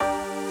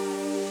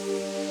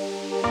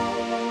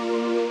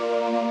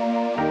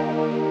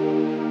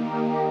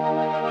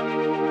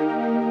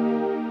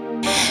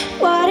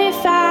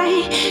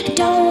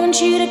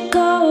want you to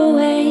go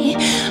away,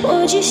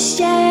 would you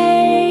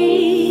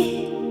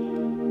stay?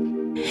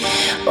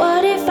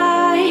 What if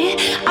I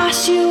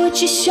asked you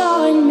what you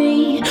saw in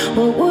me?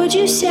 What would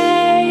you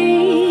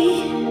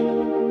say?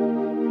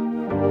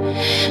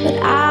 But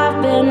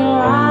I've been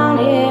around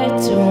here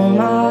too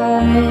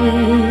much.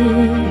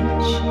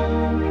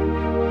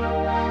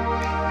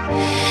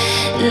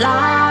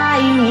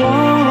 Lie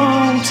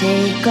won't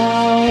take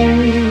off.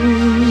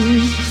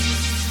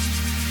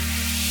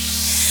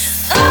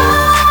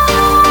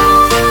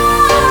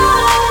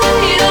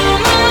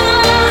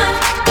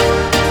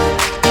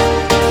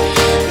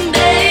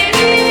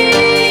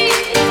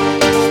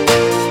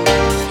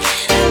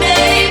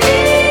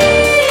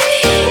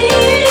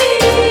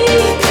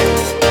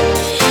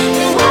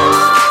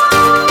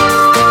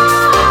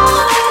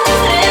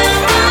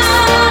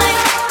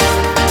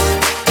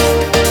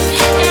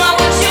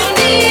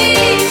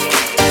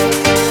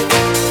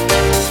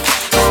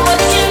 What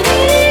you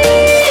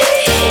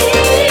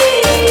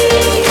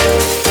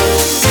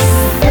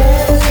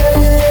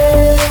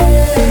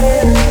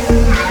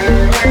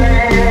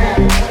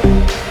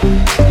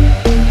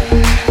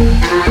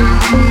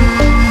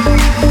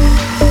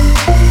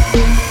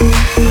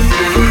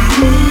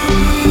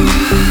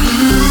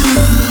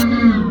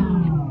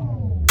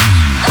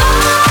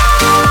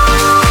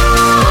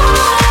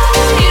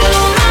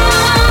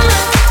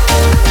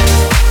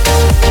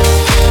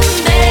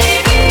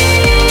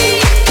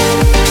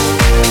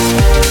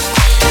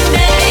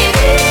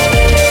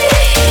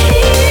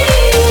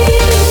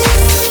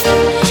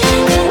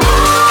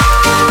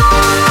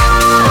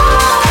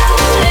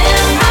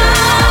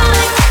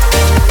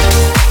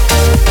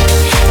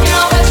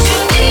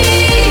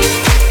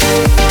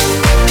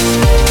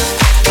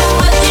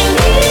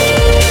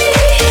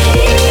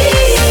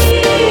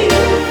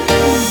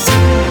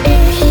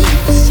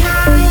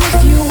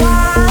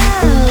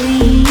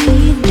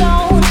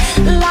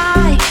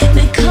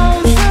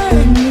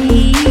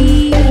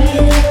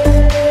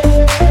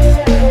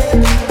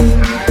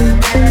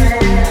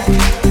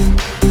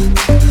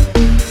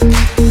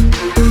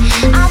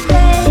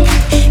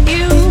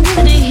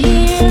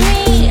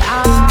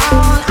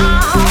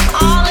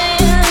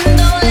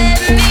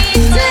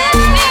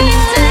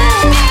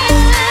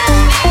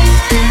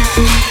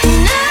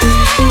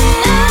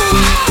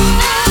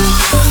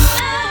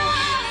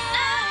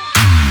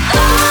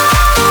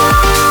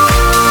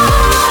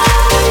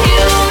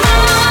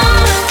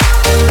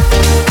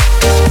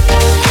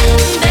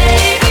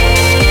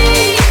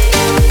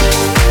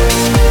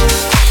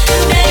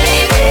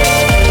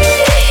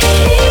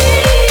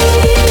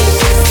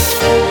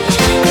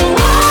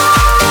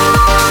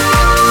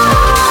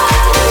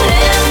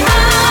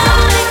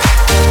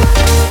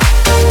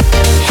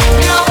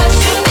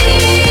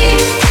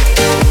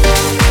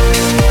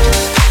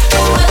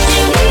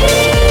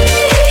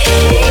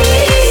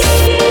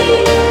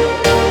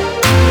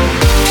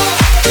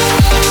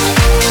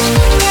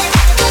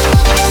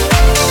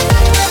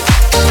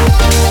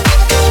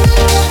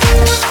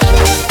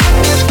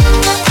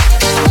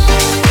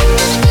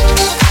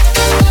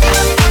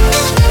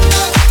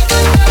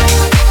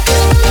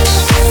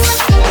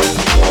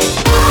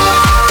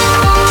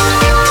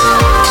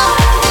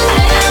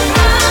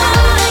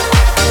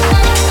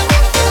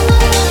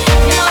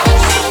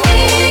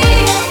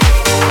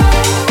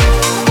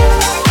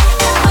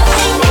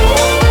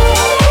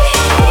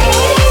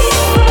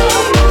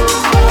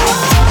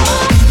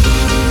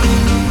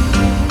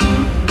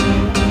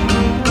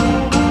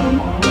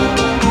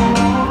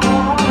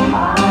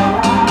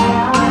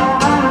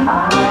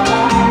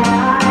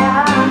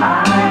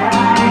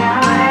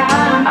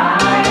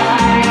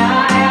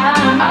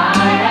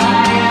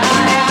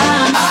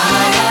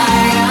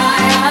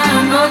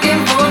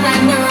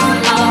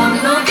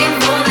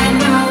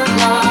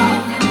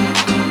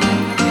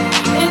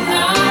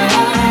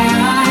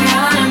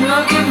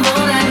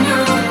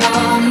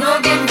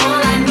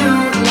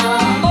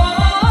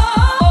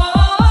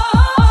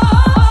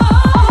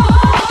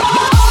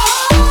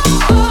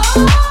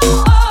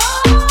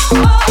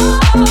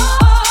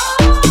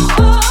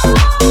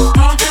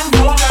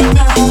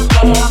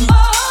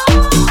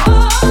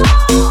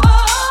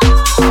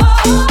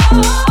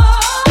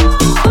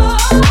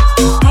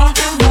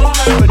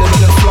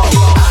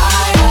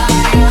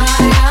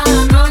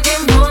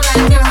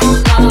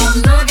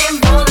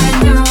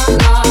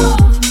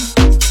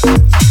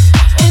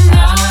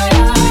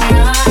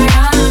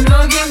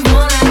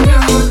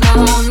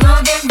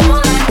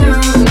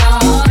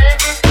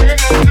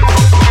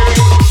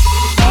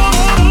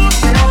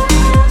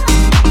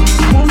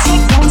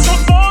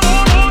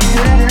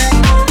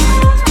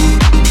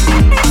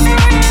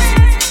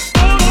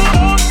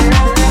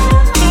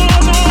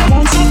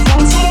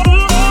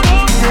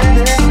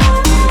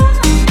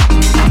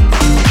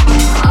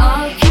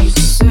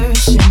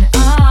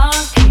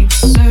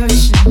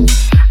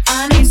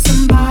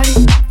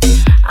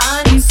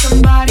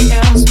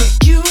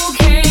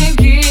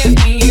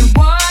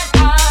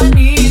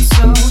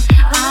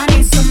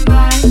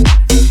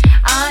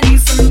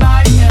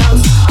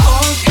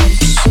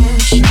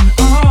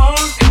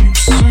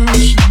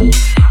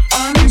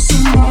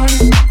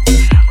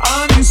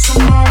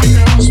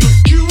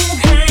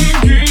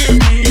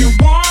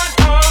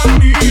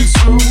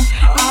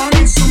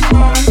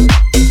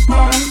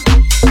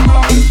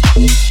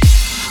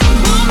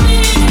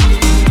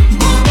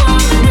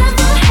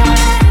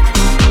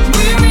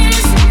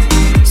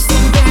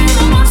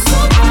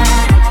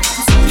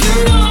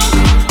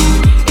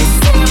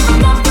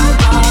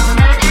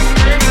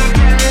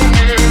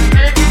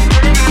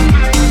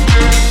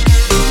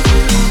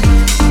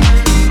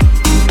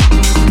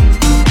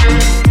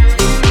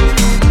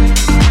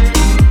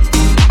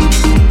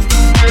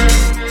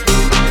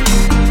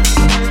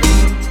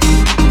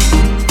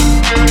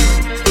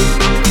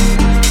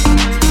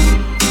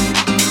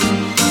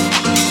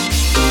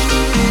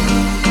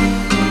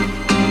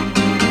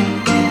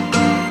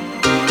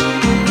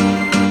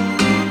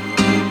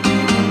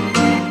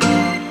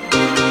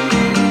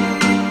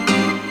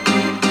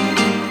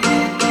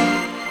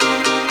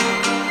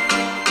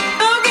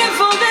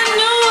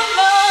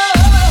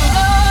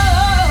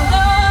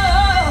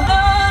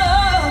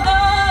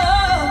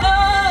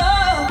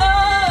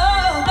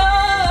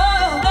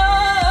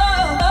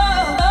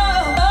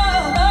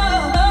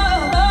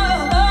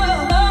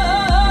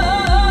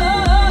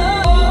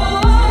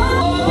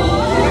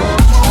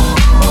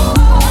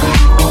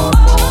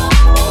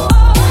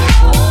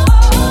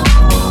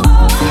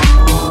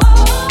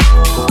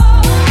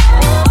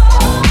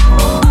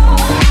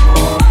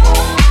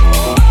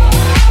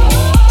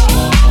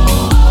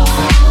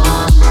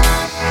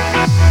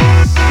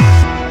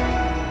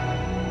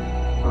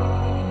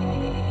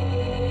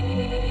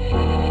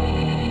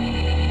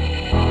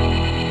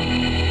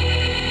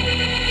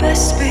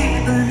best be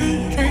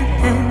believing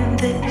in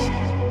this.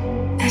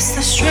 It's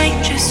the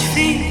strangest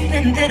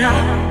feeling that I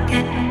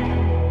get.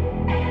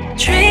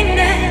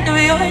 Dreaming of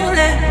your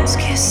lips,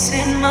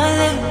 kissing my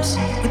lips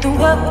with the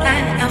world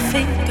at our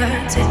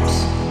fingertips.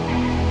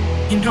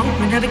 You know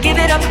we never give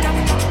it up.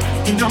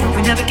 You know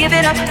we never give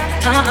it up.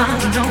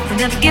 You know we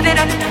never give it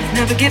up.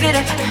 Never give it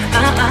up.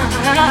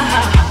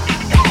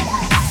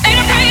 Ain't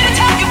afraid to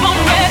tell you I'm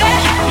ready.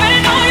 Ready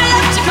know you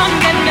love to come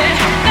get me.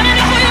 Let me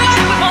know who you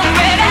are. I'm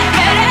ready,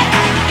 ready.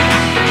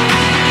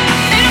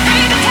 Ain't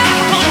afraid to tell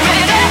you I'm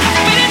ready.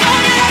 Ready know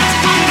you love to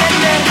come get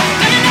me.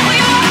 Let me know who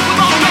you are.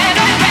 I'm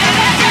ready,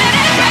 ready,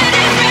 ready,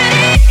 ready, ready.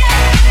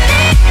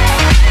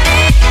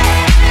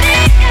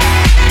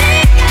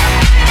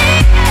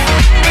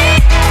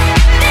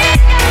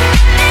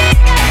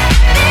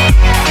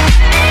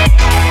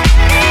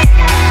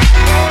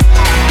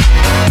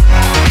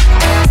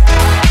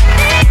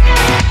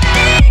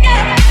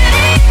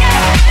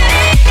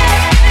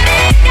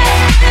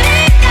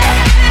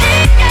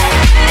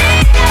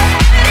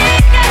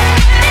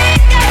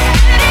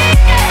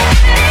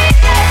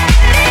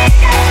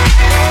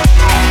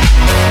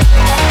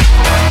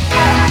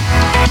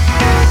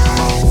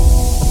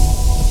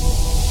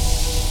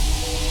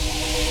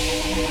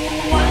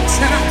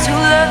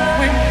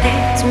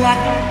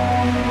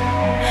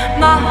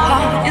 My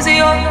heart is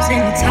yours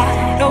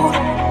entitled.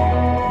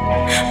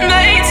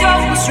 Made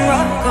your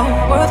struggle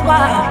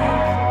worthwhile.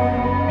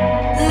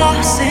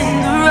 Lost in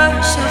the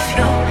rush of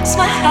your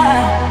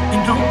smile. You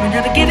know we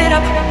never give it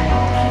up.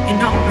 You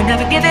know we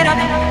never give it up.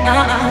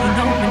 You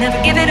know we never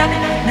give it up.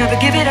 Never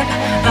give it up.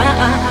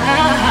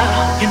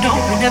 You know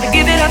we never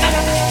give it up.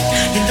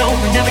 You know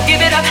we never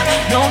give it up.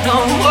 No,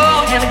 no,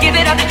 oh, never give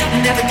it up.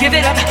 Never give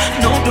it up.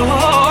 No, no,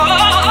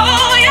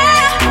 oh,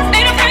 yeah.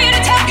 Ain't afraid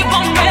to tell you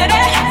I'm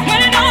ready. When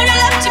I know you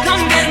love to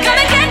come get me. Come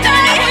and get me.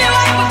 Who you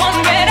are, I'm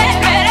ready,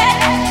 ready,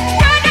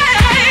 ready.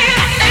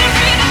 Ain't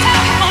afraid to tell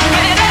you I'm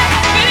ready.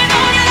 When I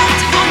know you love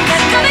to come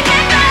get me. Come and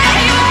get me. Who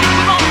you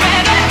are, I'm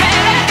ready,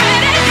 ready,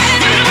 ready.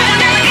 You know we'll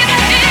never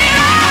give it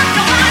up.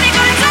 Nobody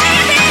gonna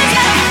take this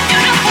love. You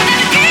know we'll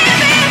never give it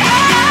up.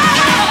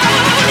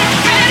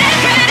 Ready,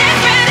 ready,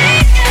 ready.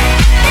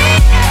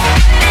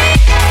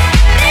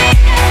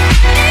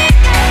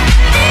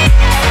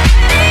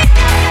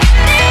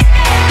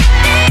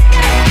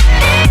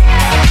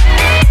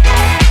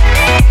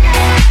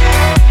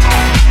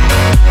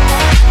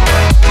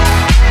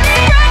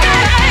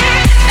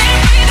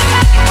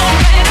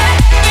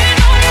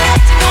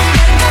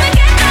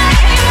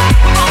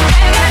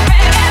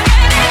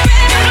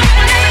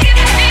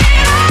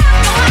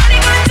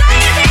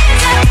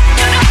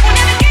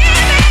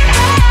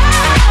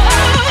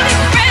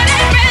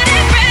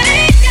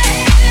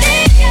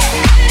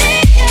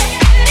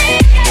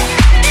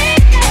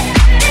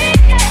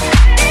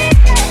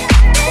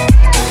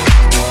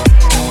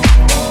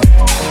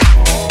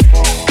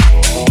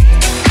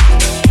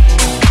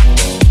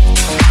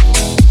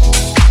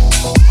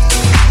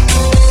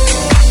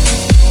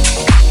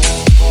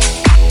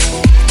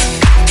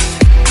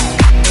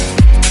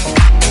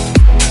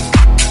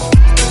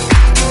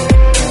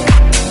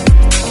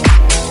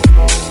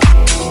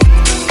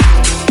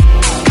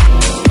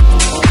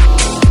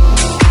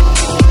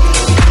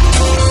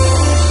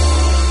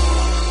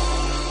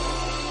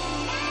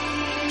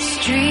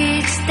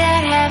 Streets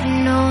that have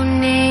no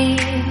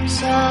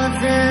names, all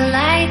the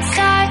lights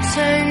are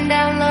turned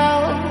down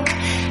low,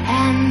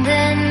 and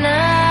the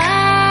night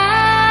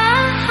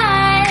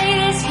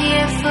is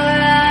here for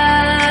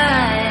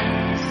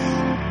us,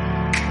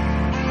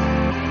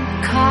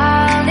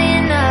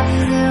 calling up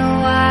the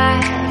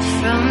wild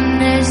from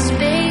the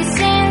space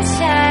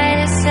inside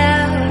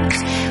ourselves.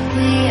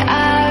 We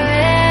are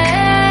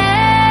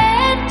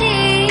ready,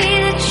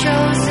 the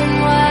chosen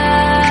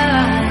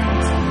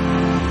ones.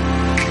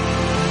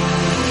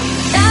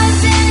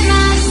 Thousand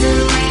miles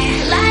away,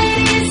 light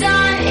is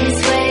on its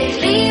way.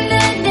 Leave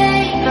the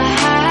day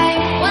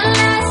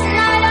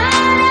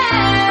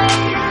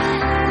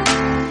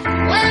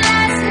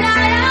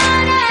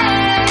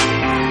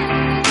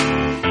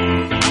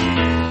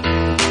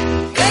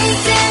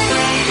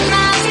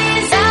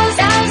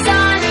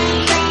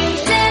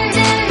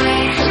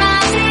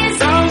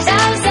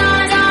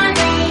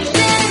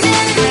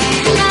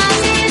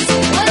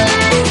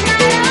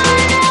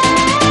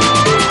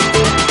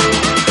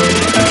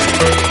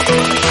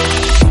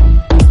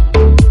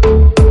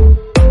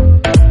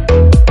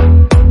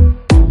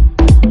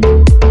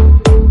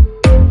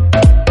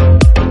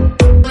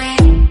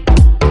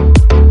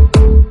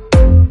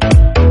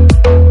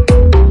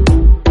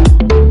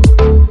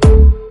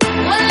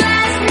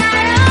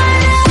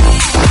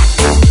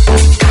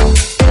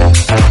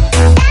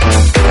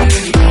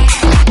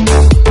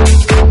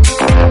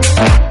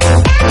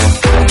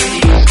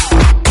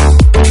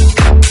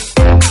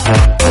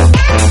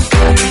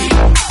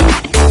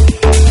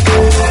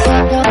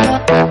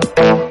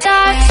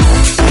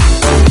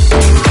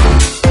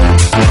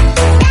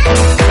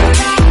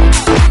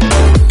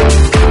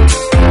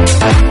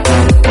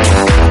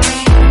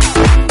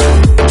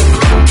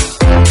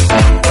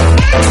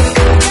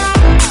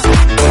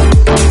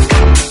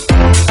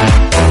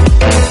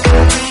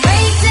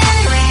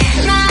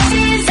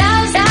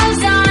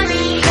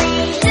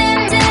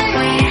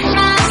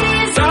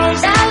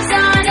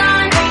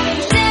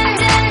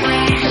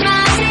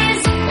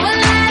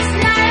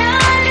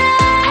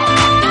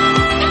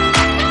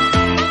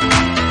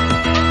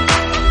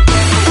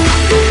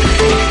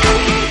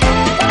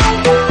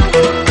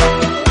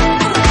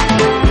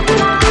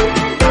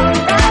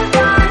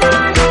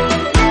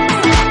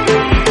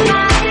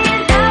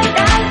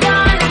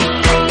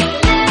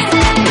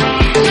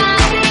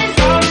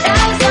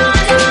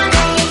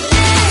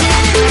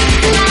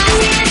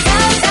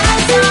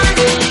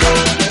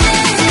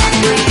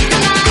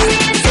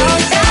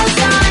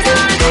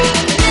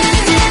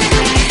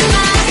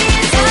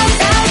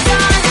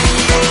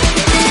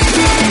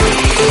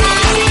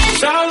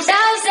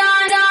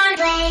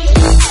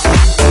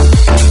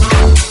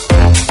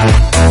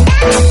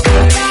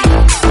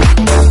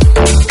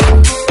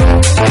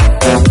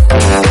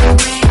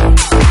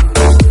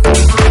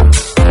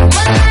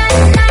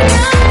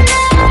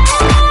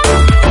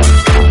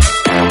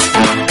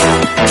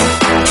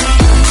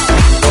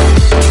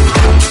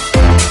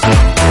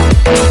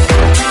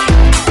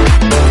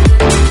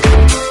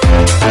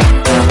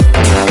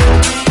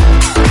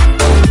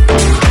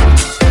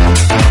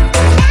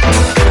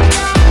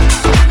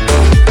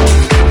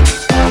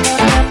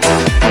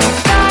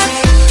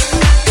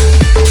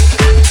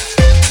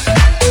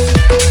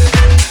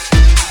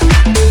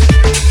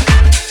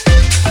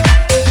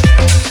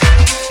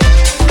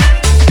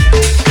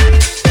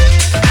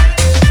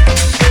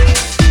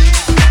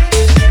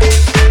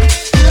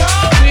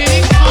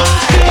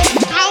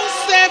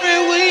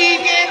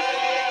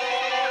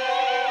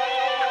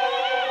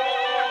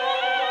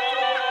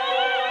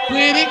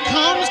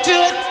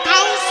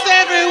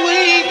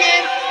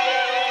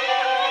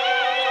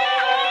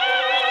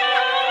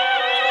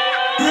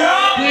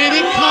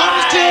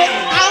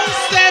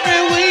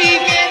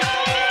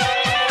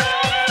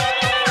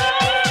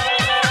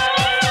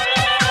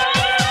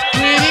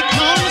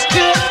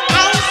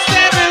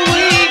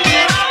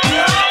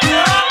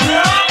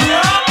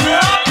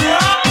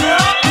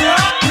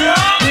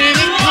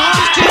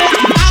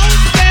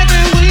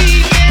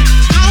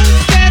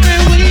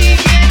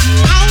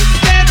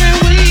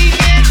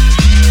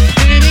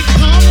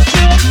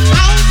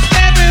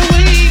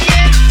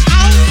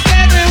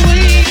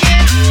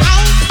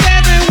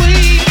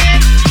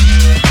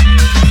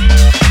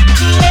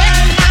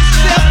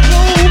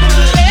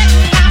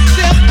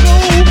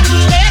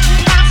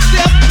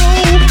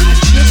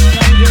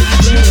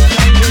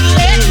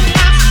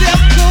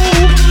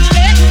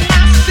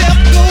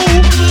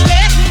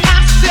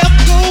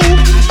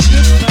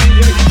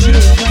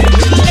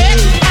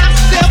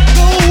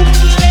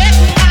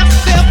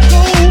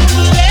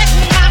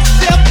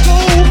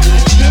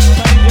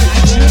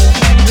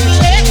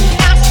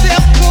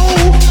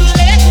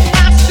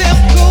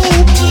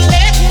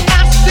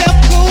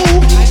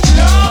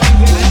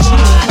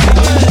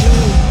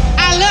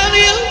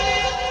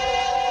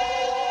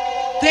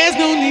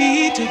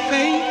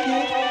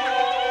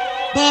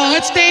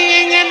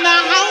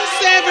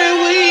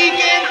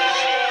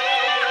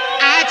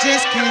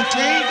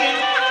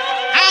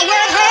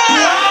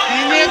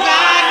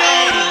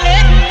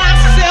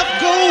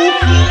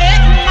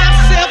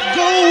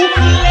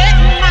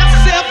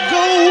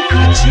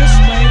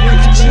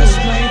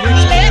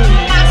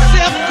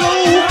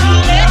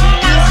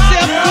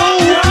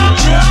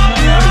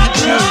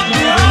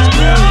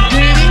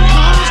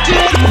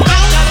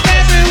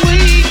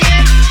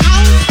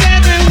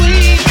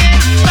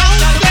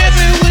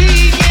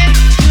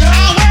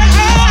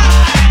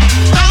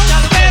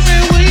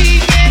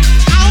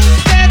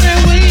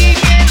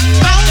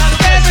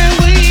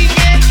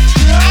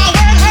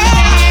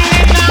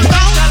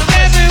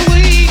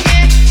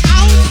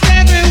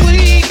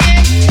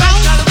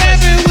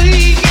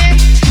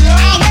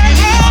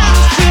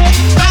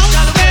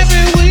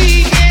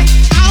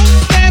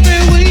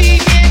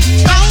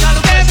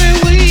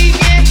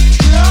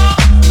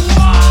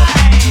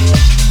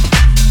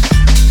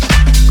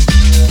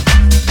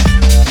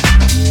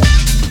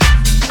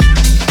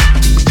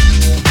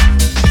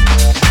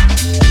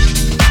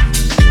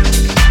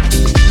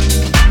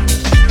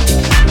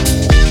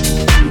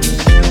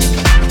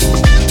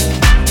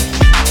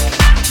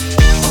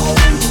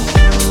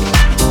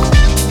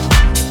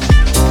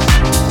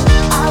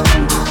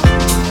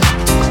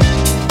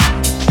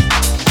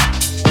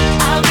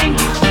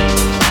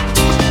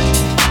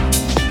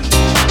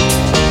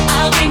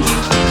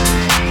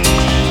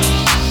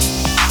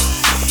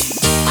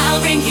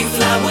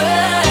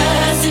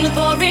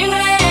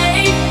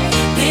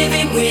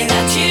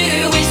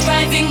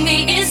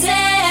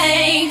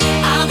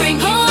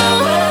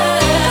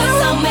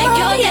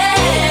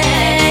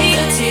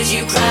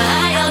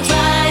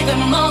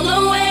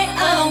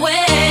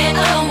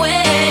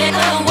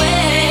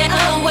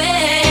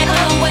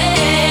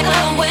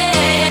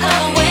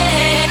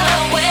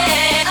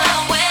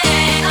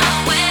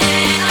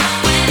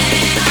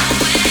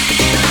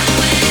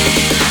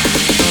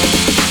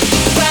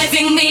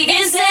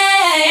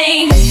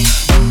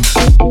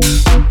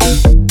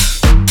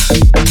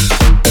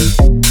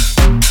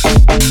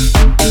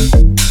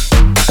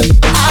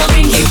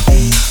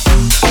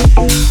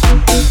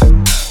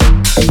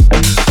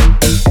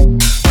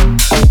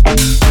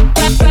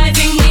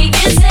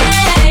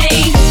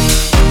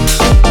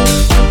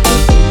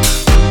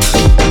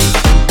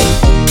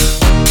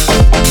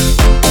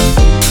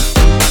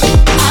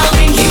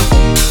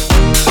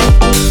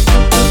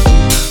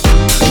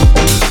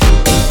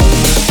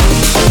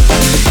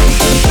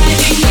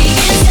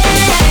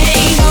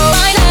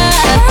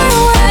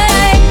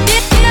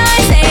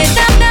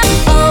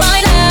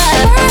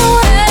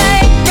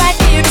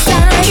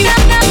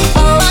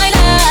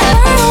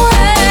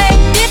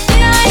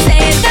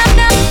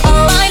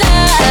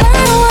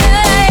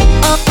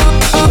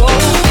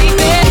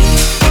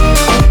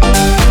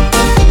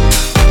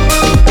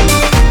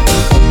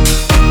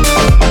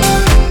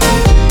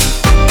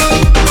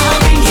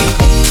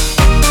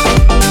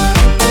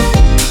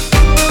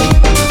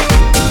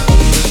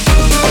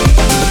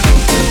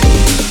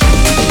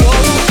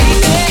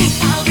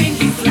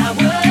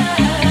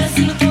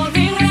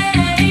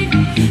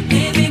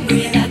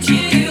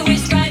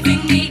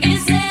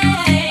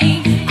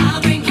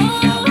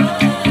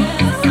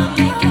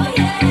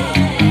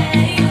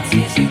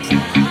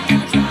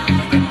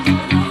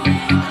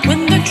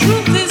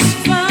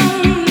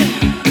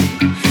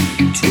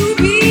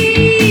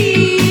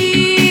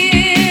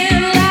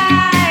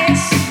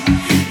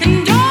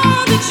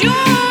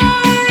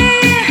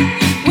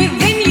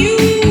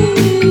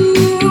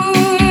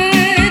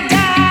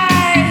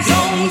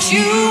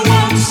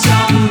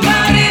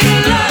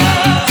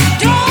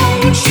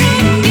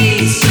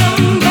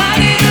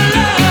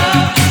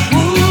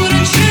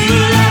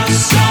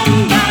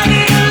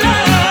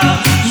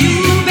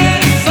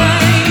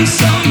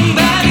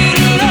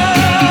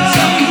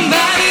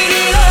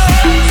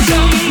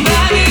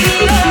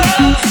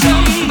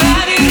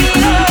Somebody to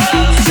love.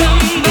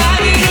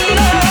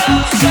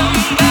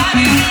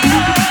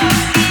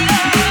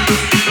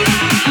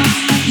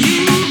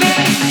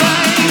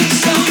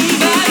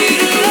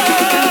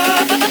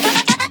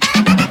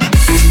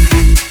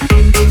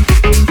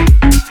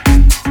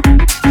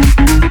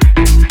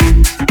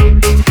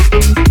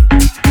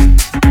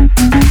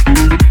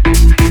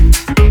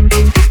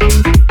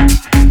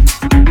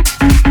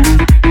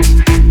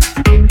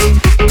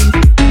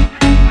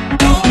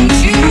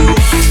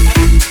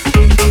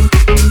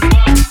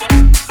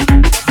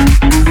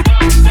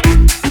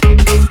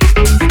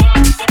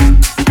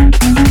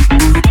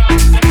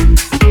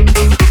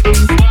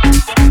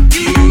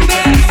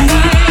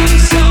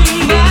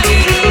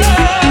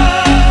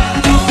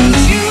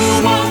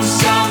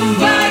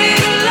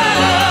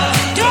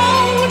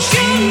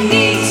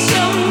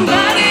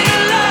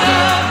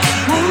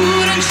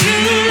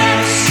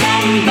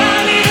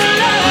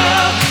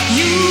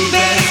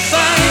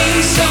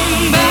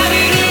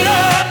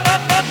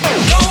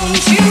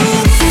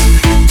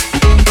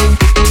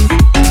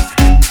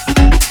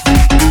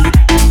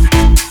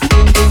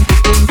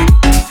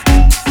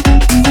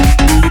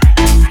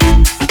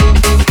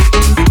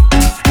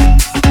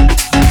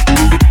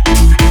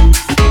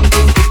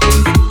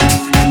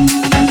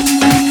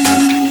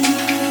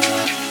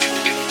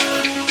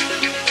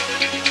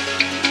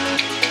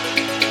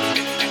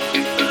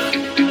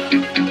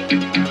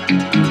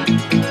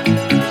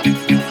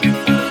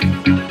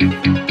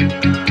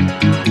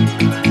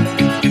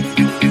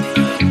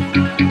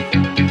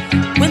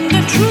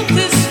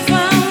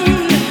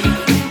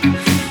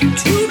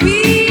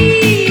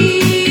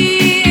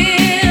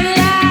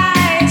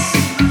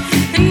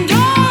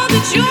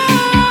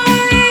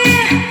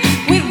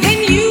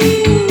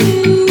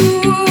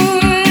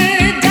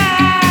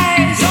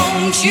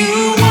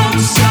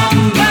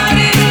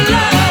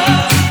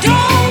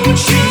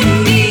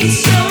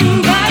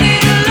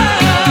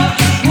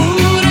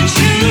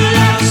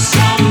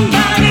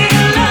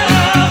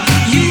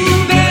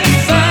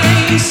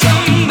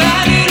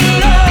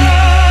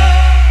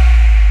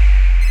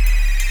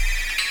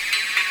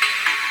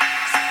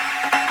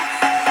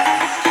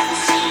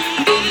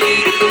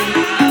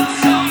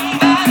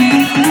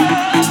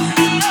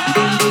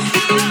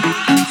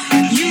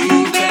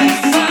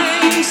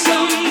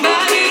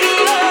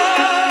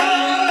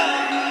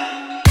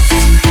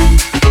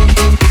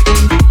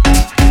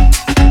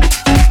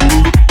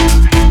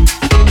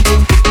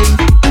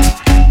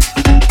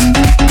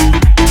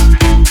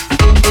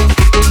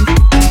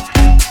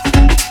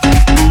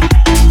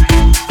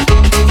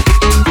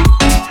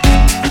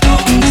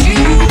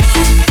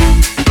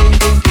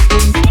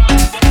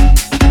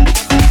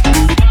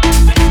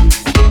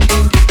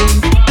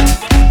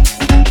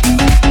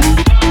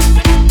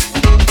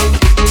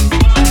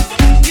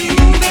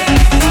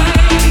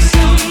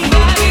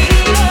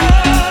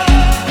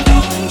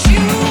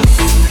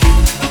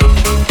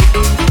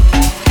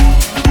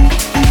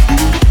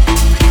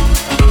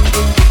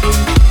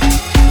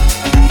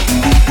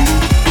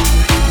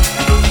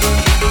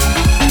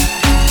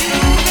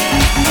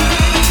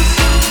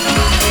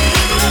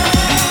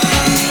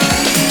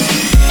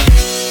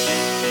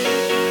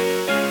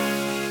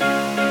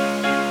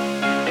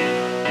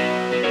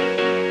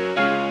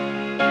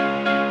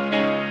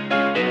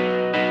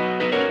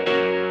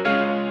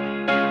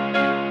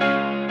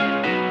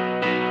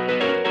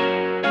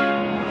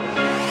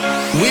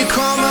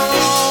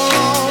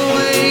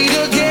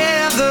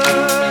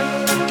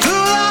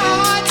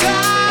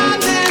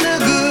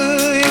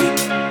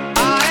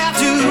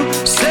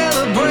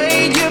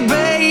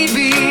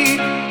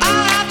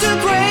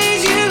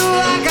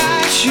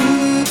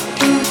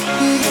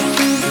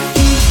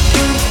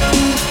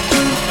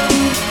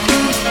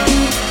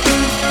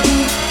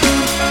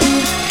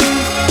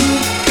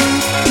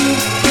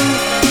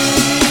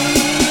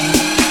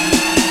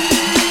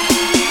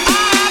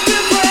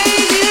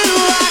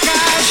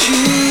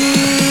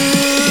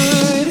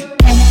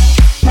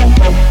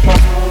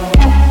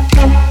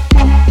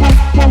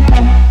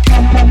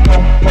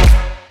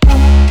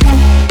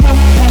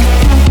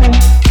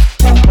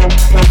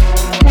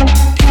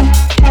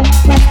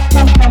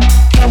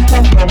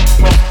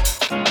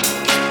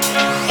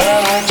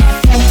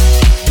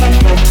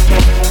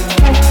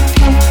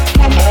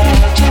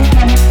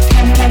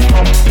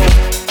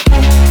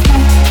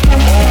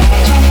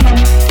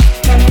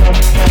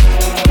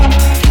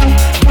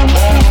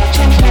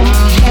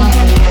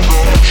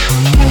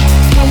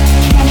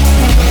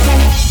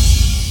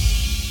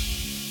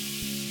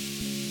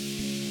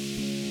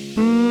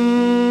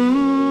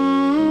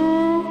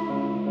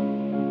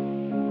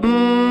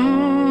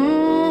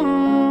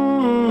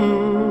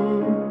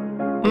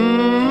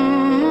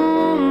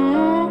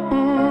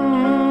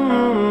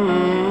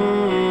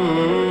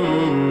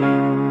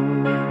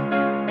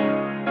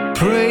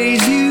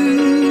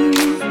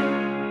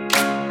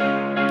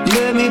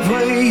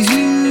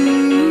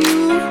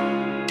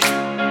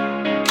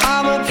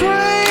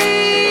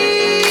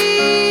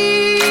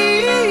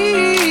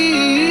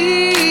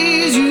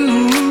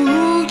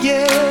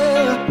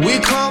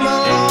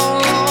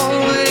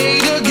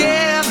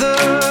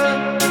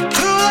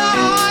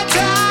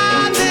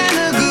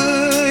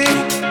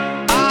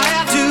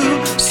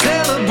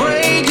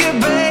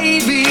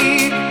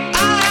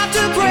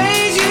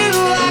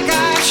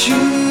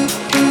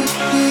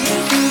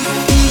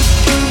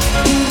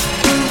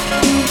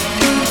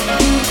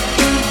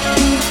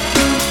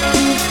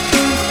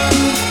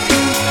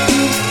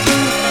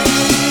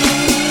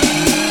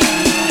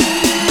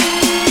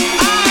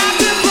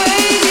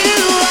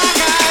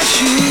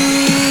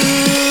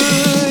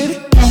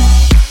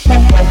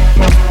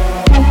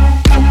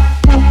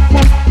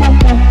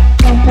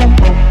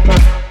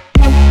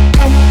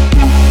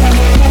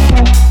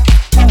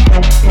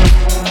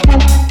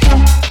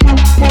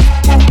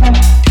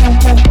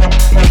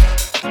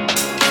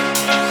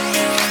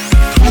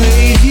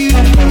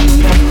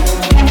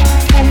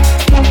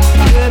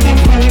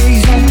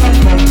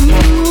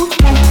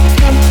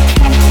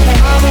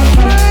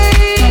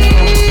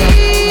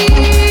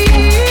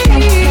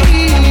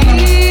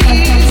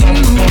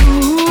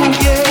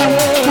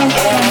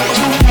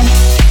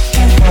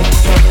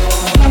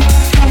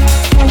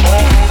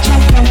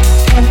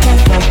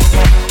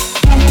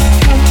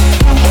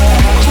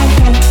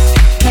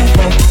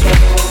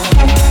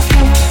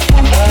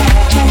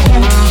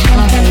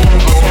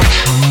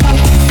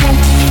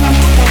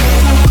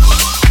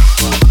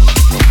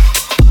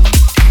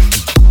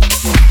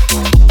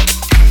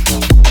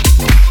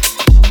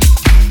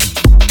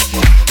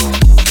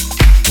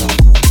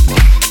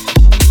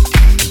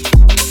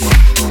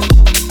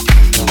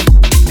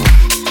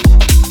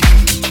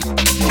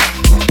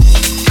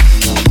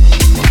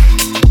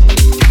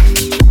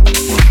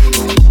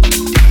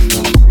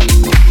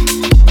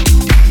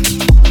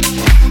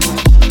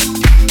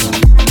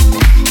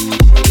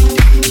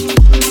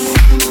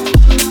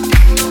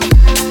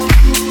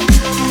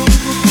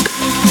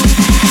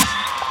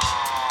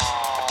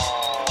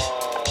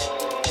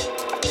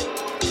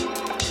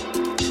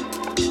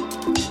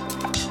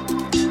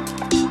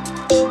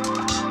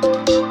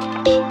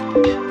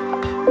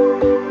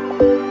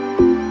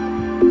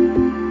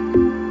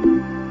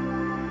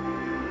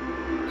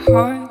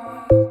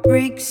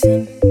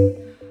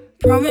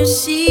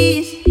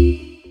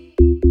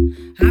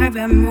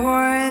 got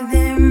more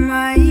than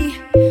my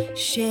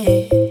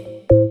share.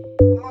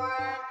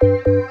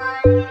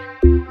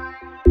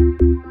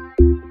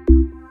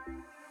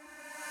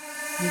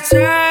 I'm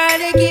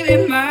tired of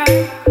giving my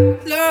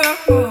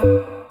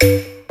love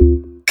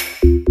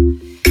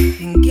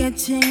and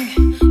getting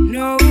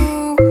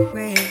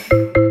nowhere.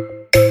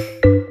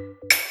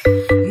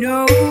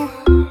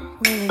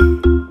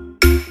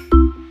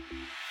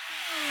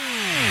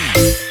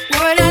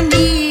 What I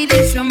need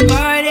is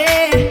somebody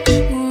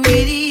who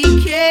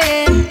really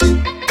cares.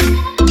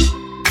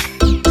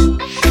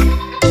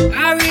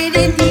 I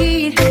really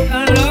need a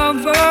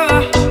lover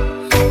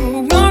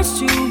who wants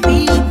to be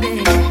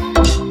there.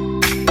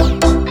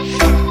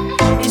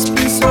 It's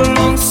been so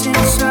long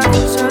since I've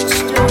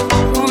touched a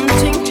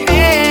wanting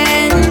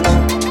hand.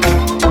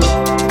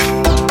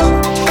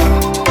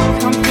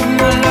 Come put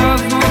my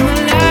love on the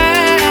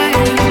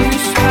line,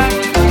 so I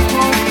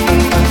hope you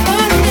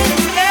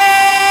understand.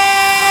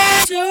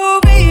 So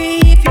baby,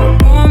 if you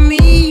want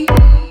me,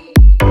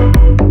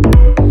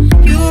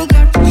 you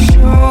got to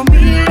show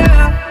me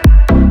love.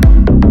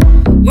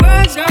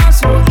 Words are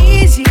so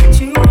easy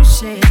to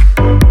say,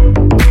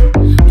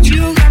 but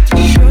you got to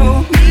show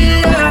me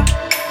love.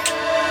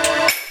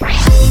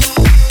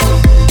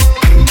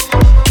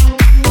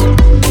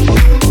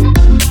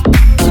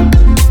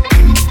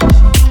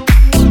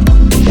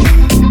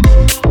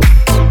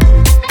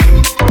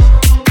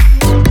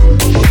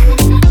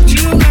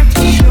 You got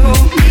to show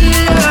me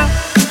love.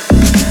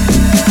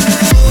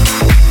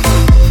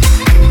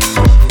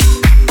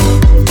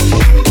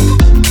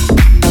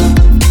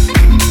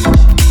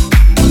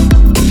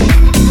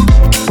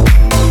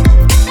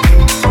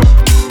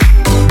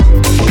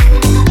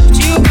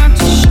 You got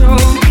to show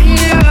me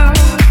love.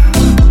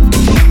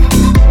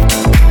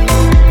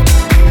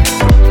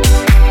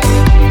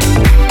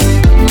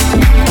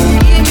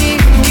 Give me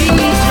a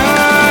reason.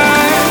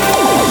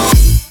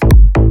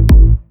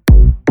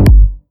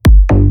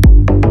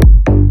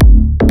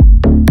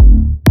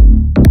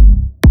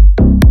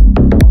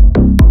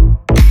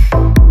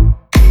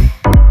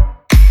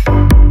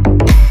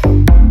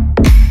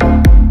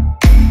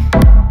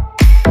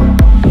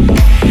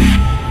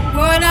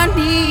 What I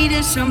need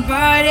is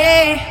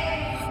somebody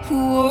who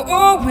will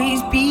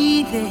always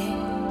be there.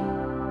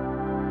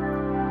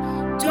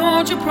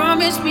 Don't you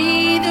promise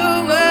me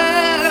the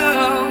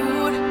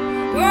world,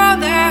 all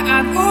that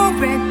I've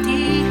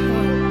already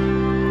heard.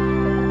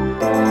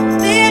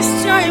 This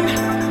time,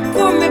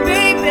 for me,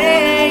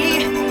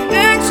 baby,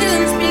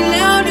 actions speak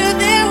louder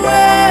than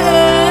words.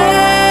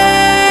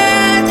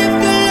 If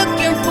you're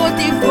looking for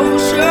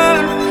devotion,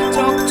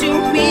 talk to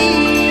me.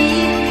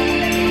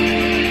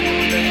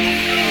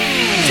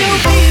 So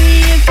baby,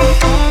 if you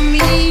want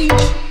me,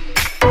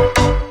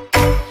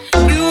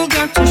 you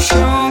got to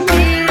show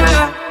me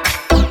love.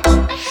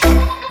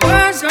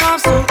 Words are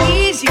so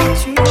easy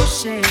to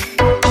say,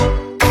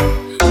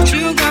 but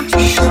you got to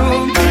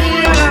show me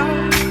love.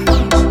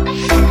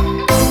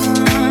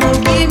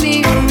 Give me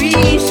a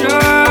reason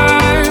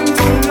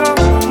to love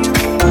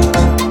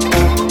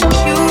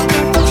you. You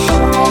got to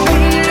show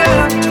me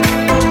love.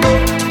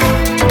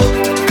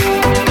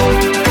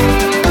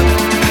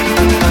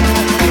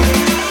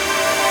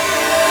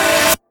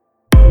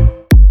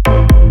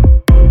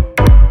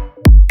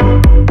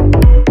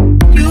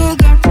 You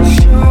got to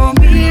show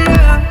me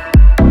love.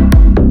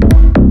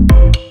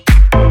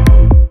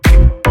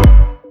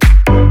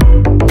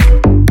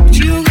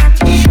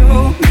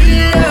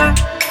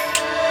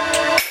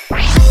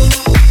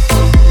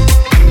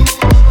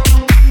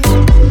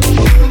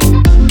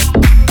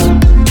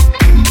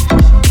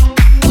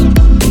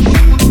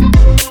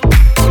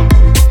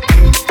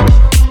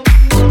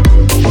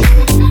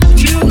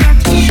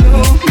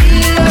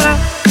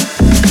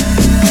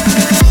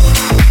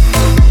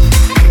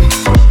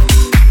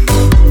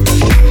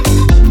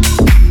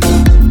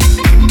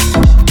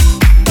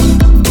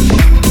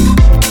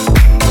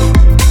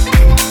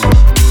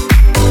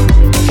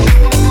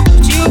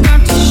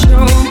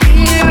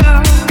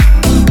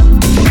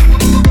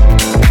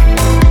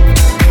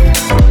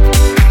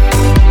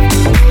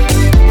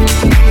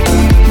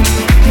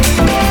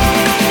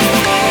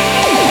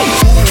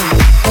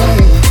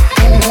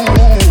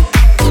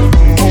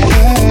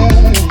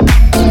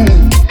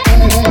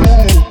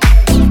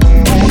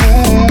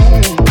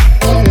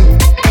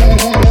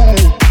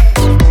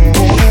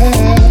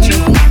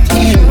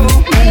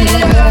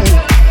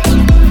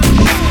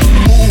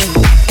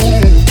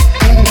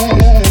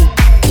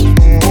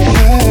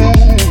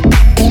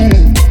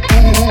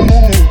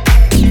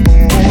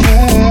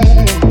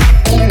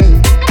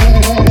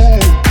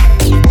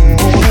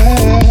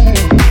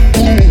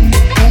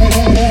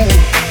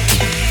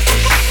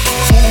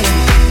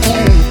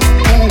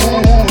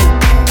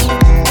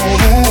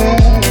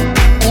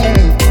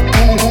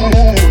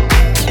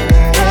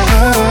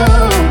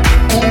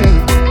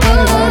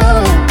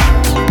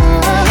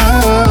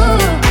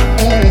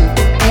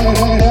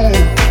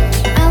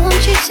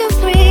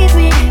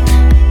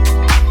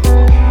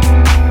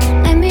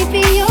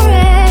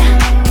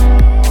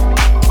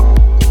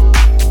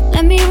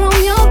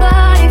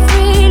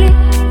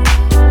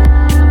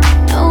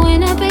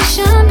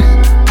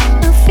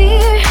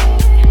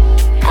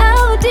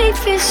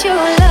 is your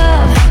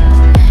love?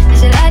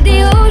 Is it like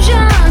the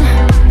ocean?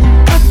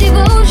 What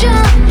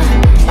devotion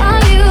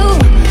are you?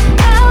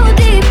 How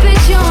deep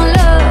is your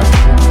love?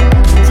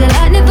 Is it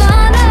like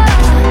Nirvana?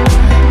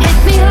 Hit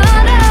me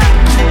harder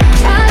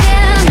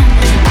again.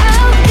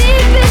 How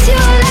deep is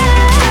your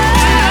love?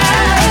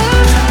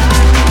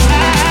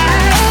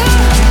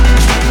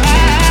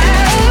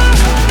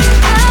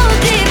 How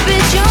deep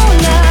is your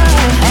love?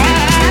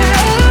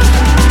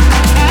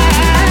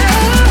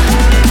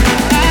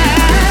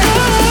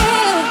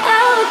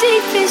 How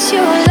deep is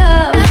your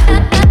love?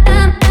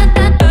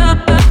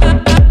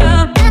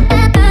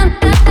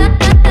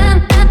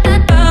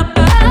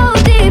 How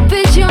deep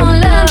is your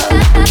love?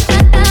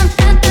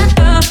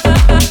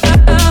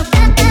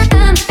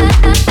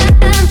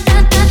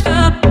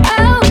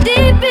 How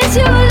deep is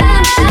your love?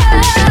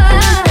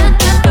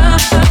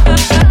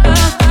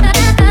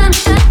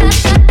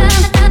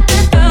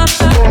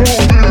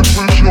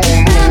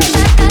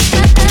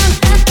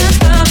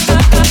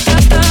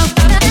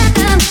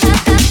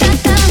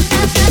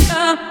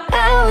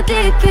 How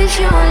deep is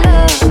your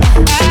love?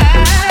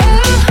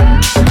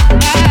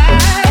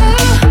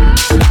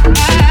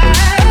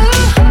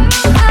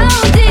 How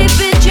deep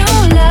is your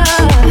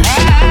love?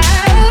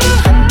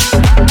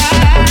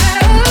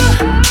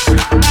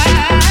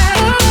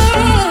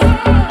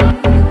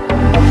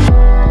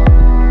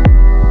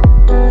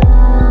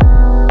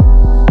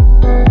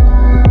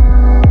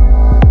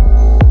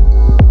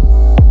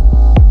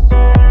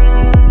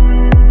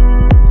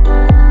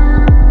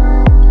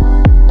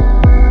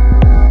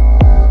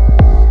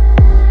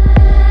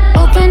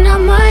 Open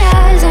up my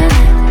eyes and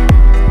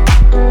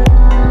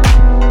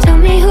tell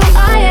me who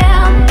I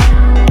am.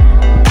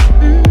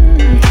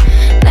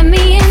 Let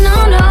me in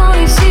on all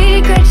your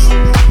secrets.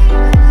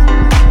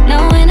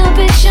 No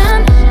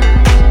inhibition,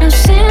 no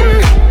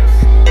sin.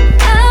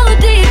 How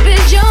deep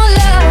is your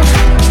love?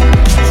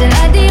 Is it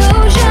like the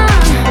ocean?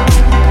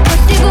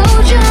 What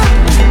devotion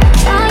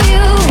are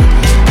you?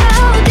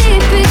 How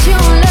deep is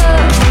your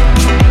love?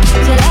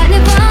 Is it like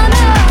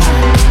Nirvana?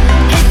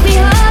 Hit me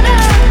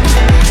harder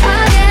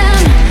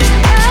again.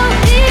 How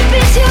deep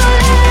is your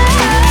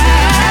love?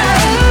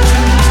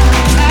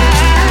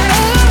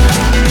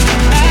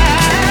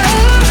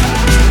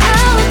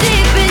 How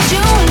deep is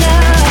your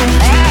love?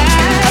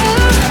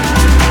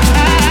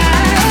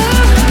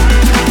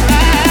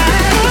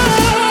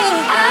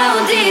 How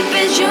deep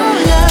is your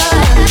love?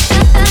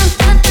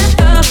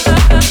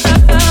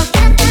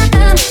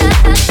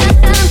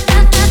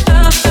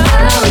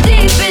 How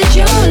deep is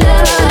your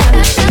love?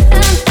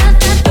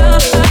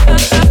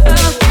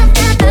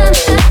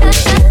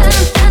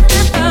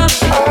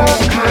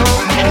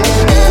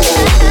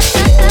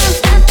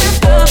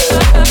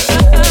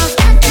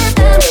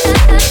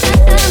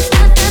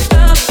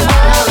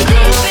 How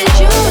deep is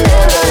your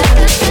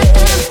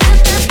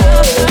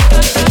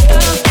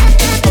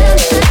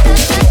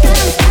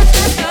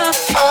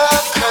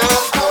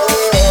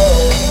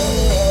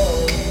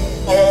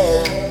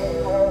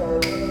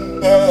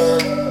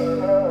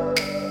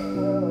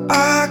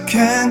I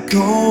can't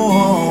go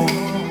on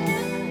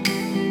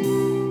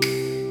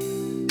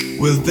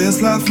with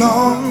this life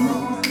long.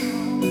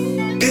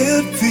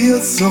 It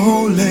feels so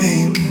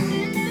lame.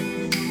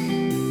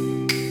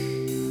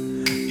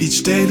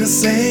 Each day the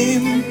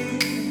same.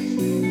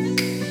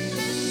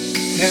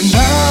 And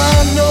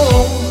I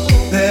know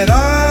that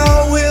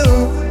I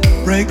will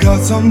break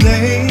out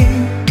someday.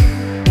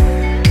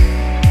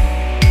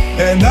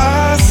 And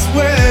I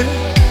swear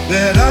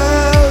that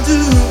I'll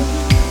do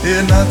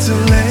it not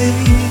too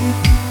late.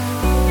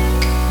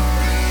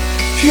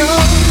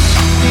 Pure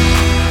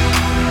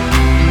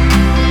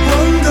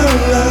wonder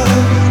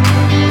love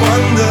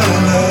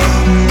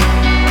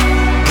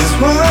is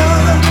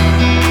what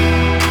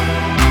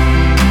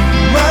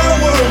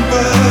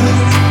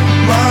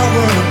my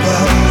world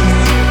was.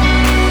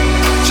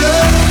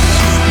 Just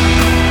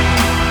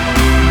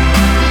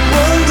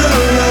wonder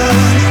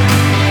love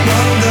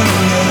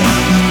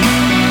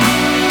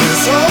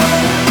is all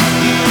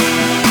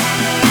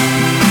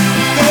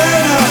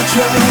that I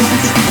trust.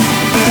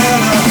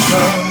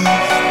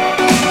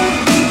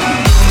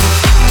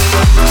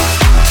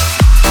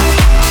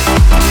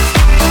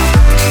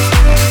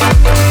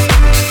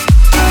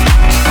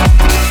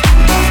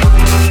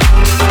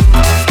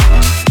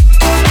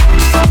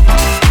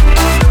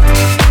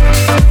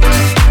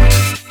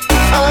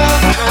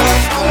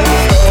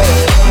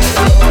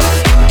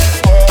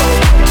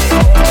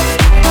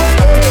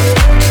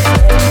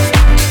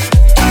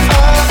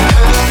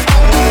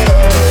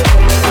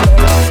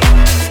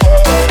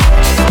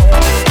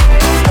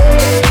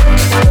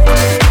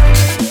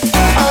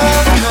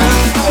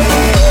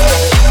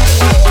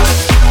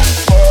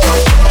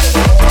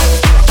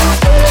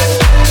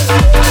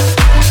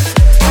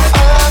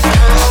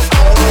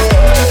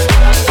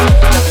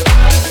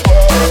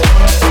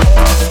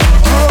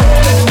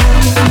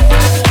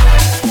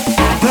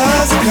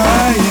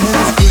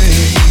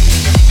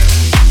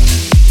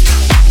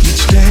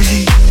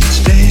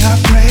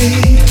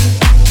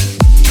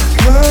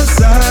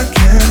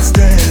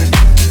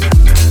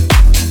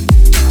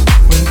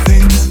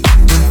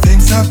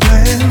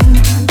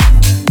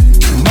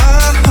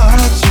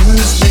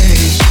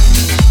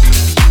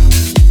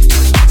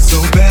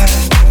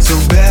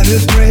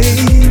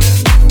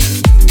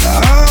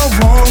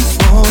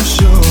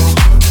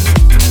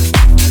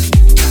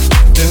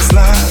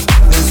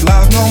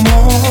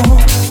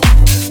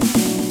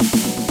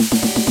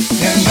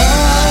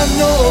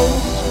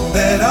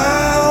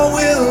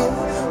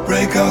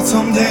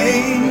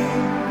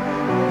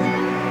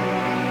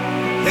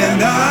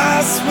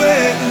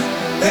 swear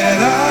that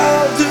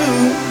I'll do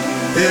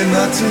it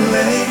not too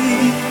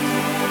late.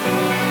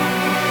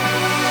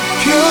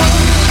 Pure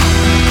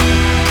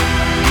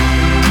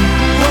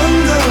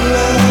wonder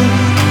love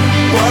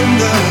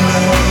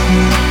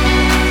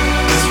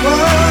is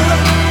what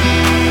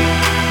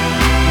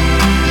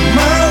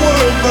my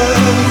world but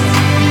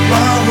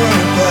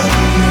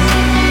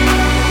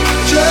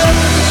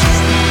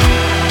just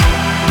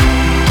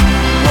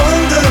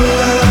wonder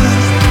love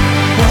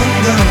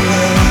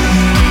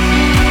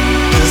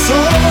is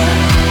all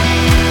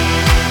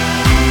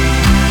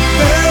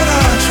that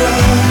I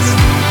trust.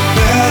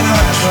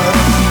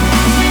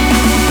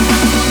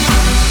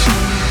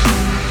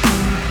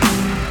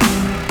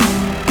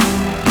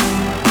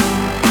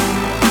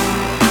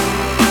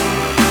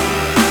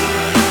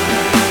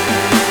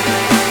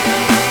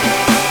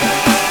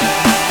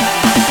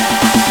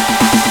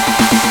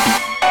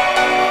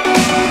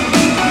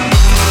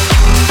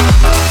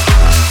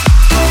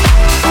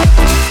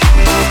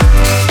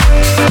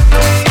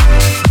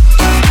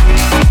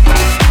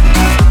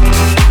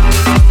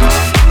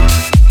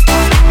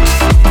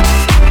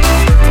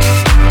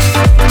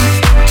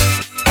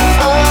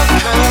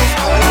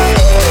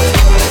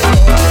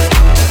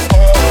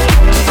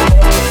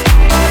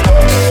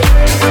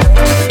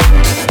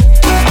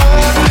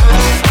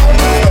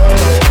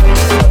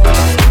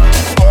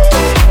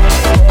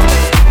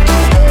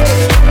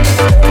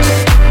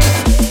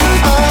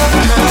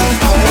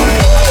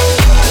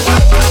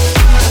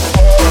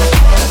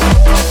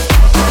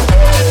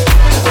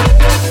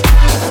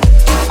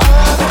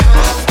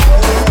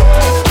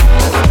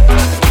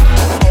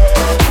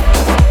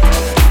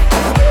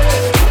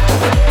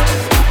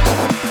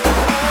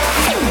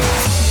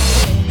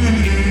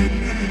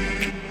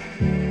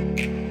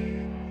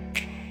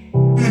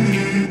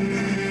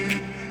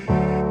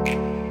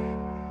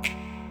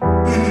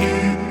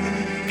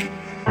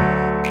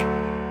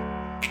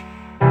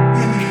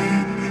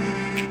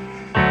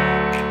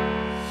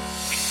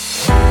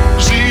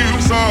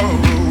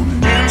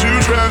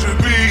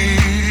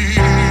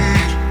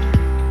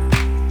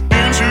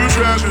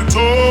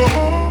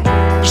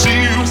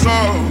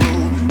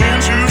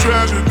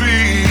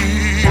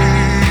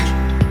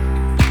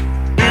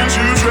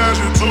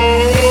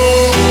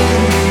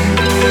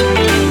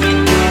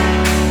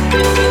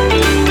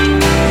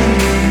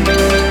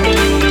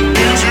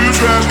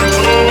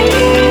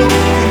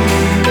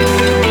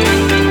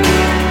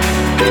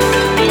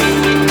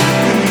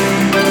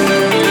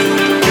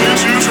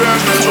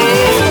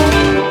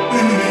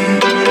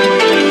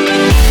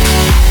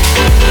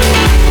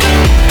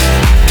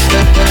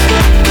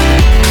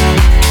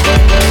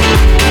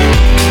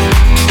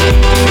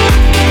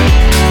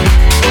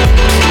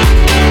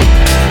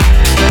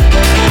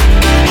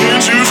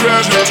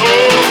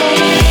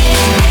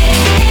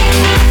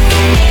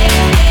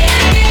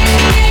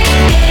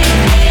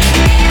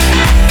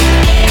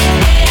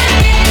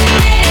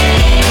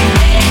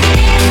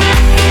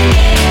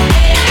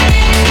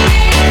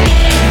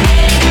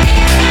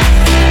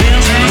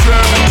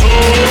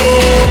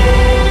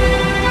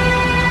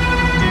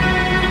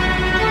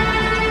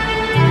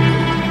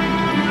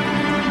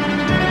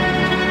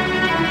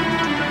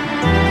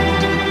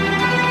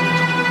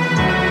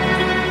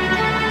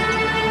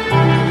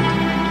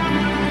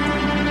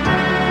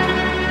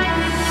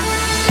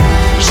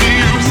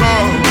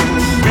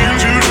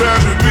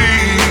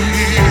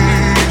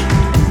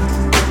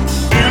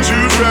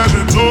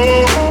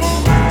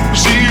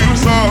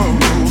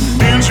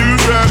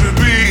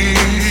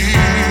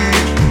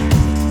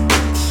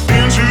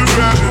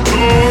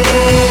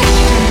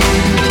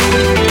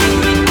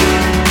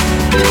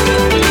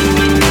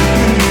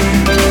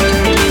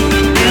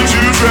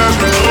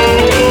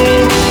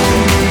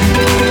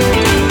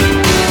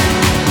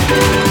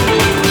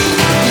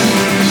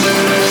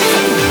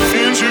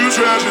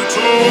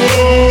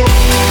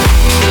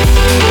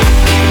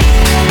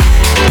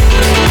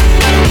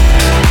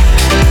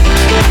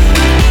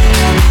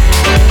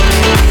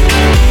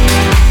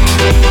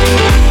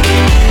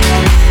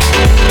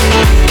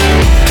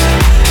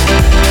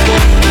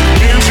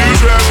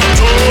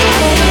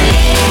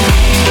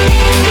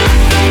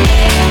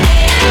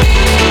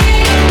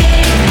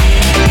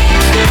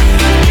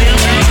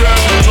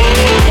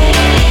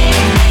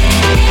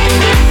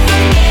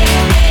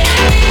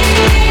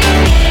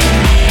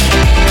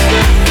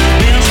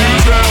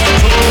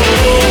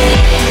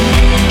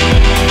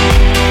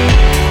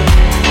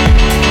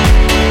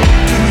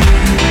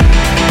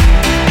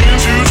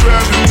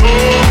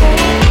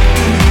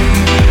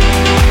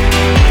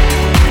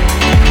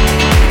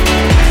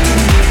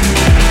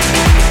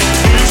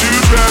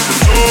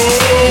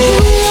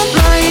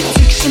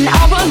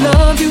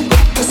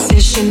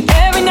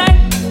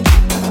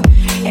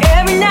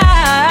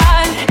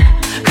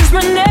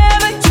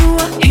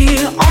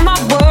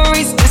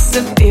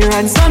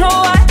 I don't know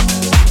why.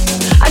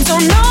 I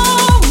don't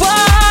know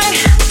why.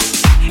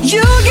 You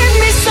give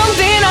me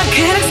something I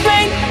can't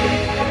explain.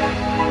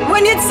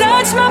 When you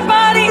touch my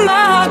body,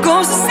 my heart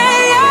goes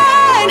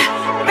insane.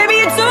 Baby,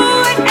 you do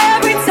it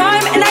every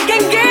time, and I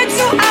can't get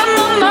you out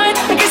my mind.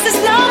 I guess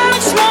there's not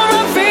much more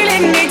I'm feeling.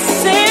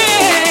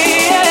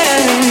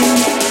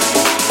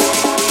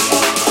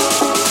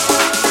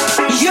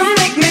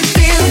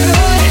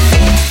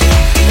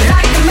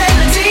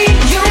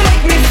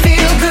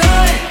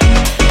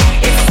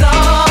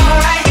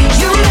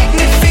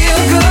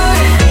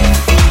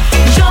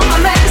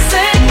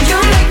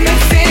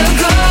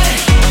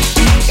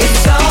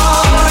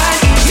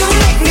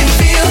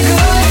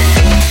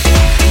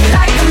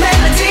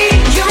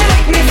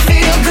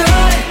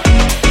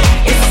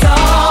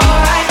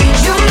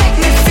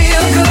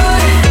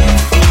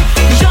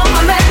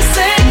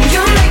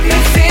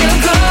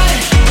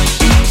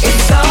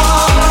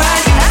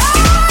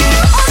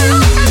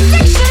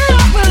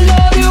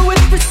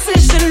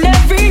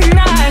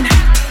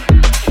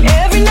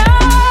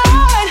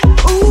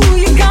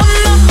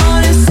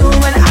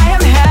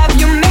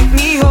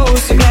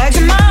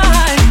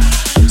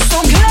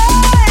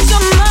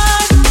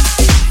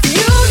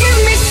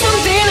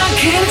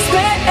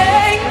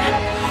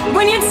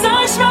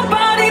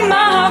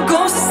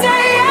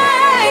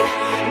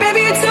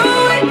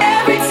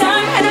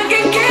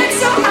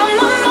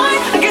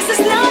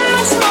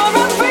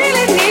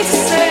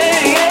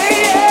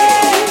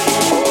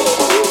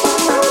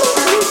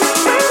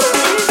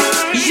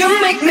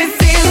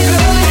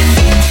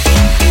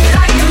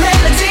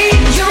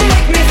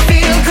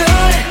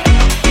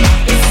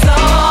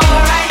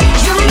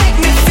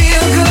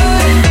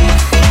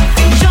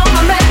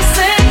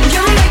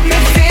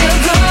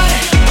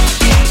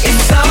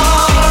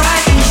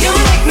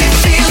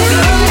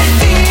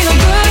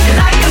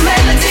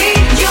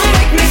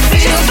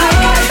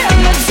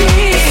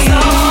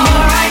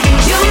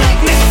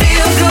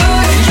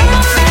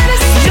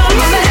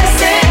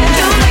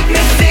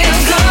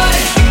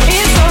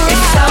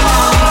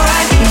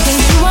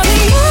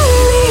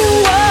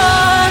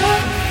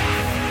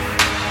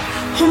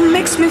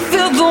 makes me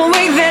feel the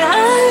way that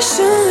I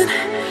should.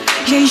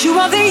 Yeah, you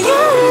are the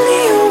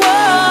only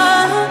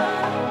one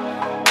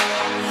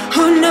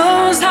who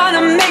knows how to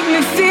make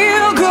me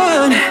feel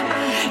good.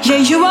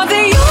 Yeah, you are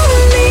the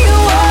only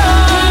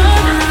one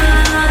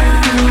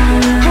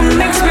who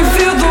makes me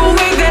feel the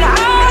way that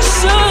I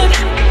should.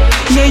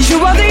 Yeah, you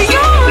are the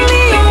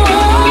only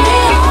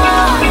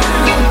one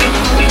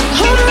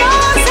who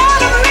knows how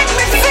to make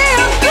me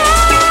feel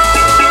good.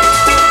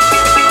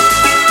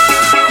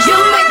 You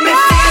make me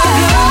feel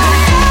good,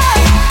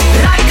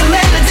 like a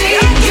melody.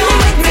 You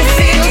make me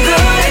feel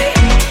good.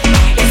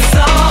 It's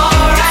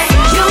alright.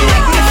 You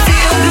make me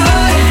feel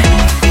good.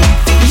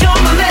 You're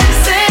my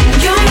medicine.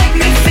 You make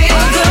me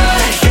feel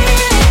good.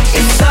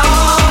 It's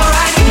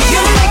alright.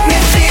 You make me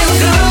feel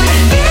good,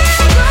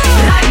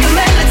 like a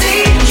melody.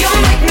 You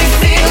make me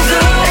feel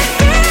good.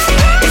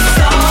 It's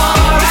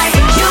alright.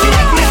 You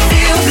make me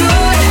feel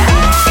good.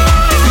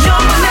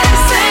 You're my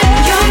medicine.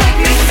 You make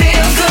me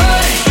feel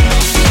good.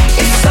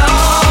 It's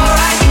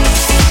alright.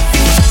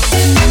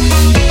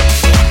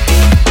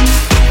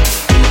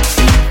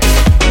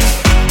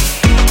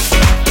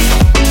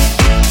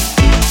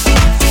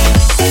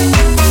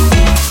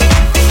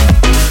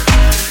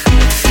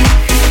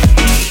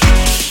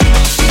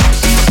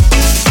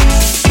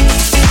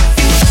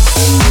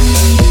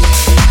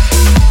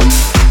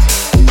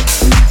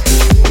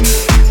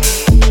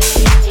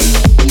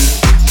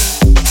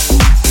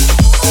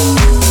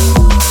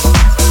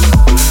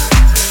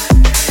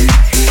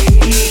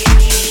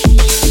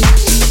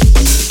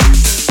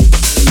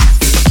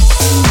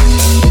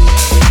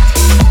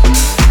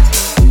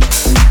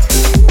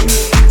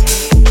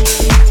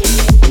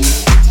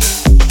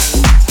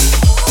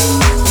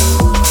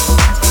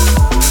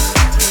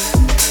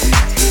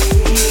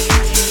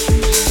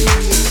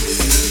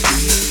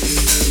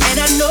 And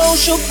I know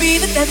she'll be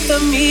the death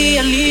of me,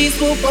 at least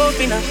we'll both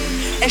be numb.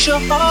 And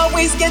she'll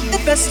always get the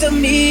best of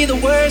me, the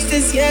worst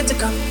is yet to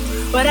come.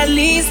 But at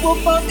least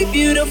we'll both be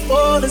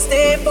beautiful and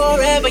stay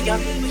forever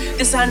young.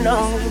 This I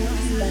know,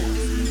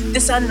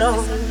 this I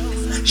know.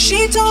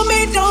 She told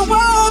me don't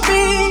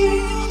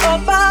worry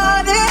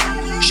about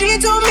it. She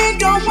told me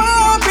don't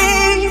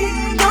worry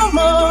no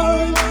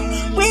more.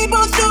 We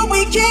both know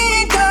we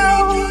can't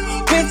go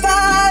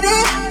without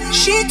it.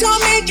 She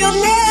told me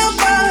you'll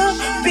never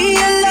be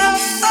alone.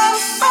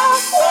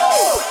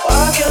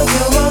 I can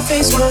feel my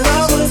face when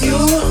I'm with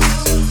you,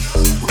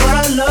 but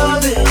I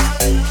love it,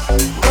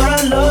 but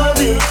I love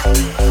it.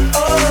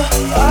 Oh,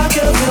 I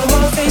can feel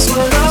my face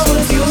when I'm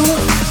with you,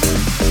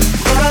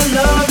 but I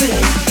love it,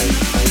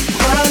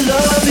 but I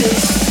love it.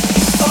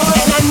 Oh,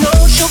 and I know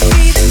she'll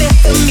be the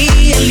death of me,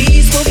 at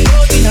least we'll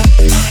both be enough.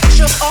 And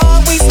she'll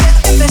always get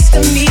the best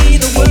of me,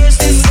 the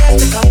worst is yet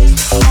to come.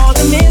 All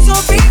the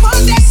misery was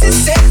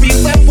necessary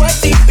when we're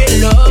deep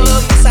in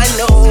love. Yes, I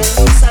know,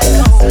 yes, I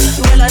know,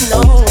 well, I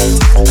know.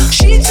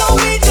 She told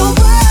me don't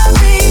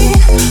worry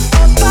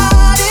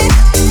about it.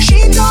 She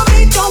told me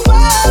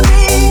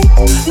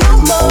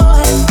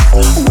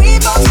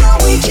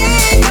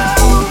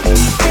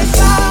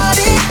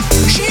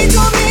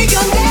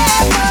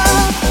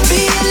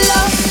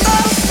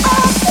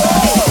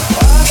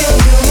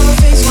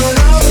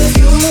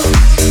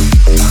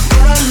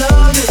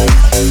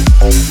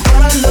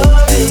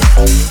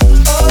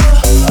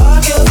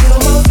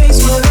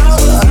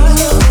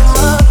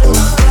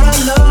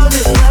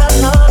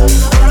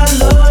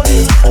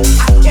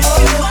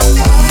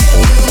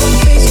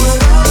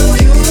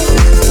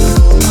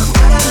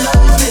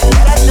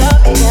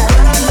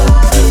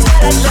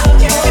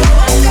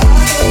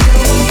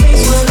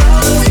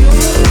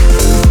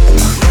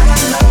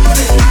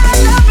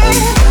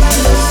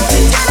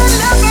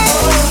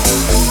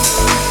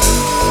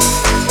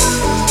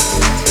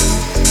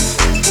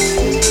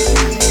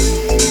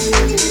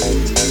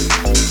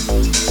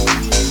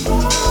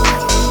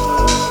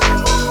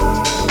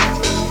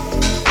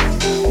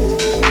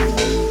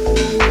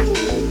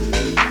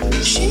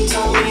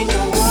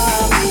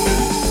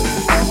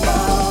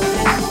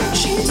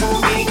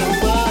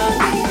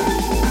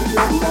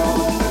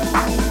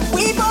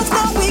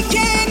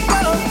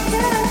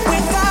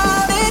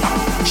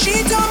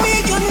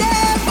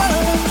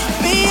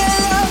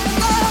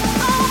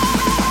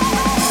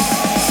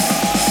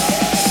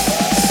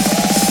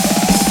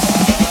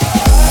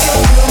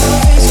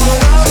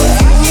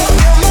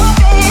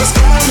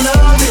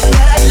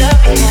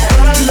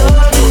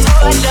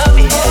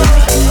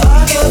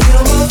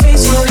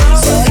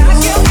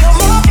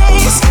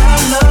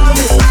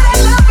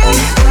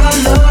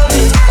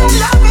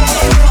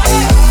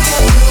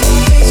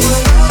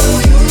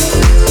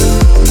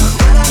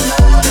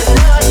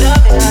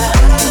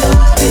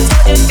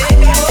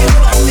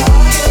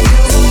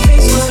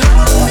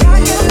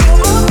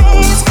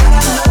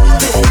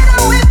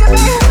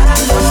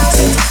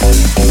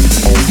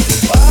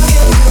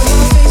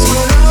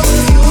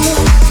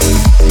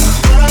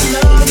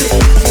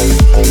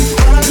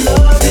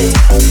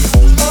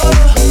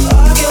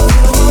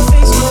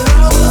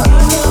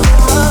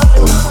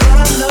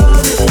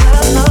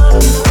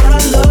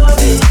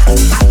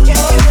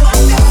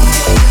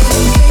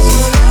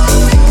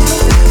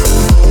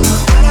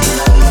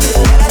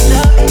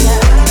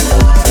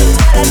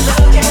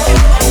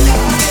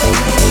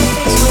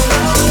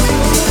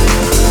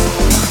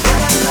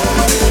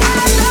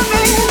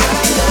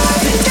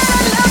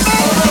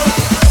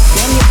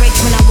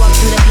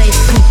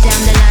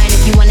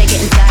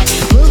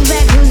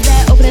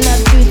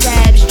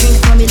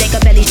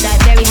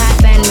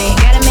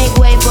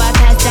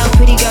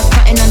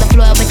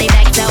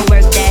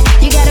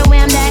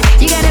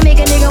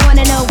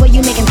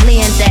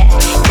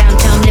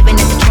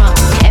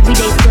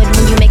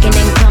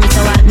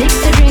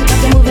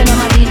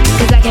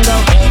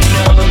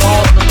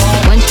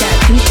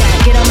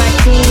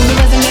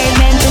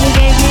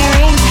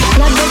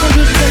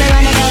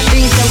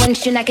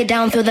knock it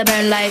down, feel the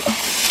burn like.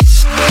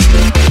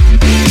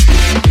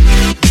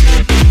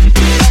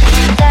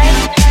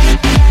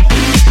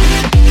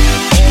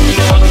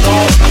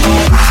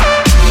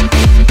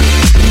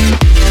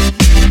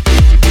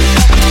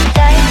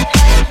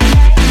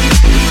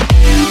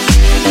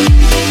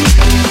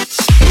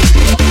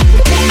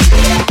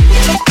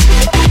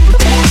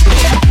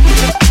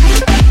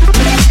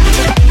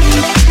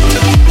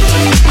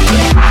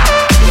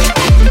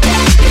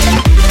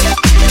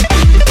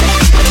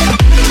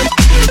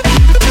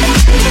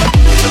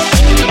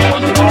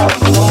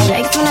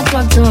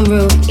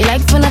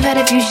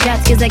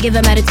 Cause I give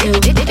him attitude.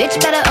 Bitch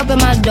better open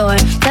my door.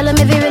 Tell him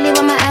if he really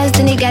want my ass,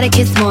 then he gotta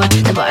kiss more.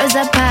 The bar's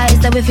up high,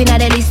 so if he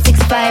not at least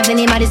 6'5", then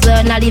he might as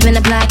well not even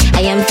apply.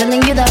 I am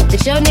feeling you though.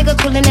 That your nigga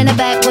coolin' in the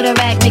back with a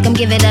rack, make him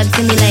give it up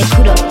to me like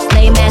kudos.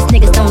 Lame ass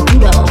niggas don't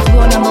do those.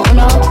 Rule number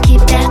uno,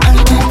 keep that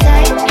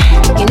tight.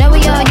 You know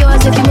we all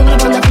yours if you move it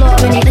up on the floor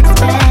and he looks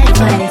bad.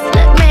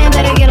 Look man,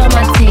 better get on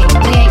my team.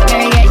 We ain't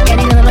married yet, got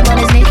his little on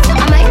his knees.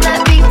 I might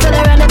not be till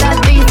around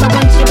about 3, so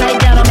once you like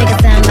down, don't make it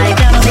sound like,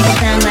 down, don't make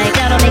it sound like,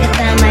 down, don't make it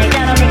sound like.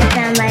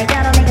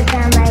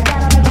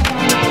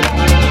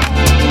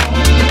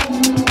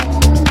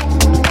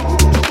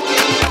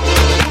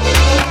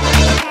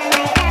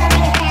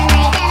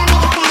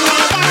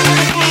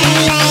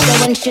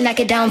 Once you knock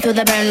it down, feel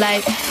the burn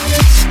like.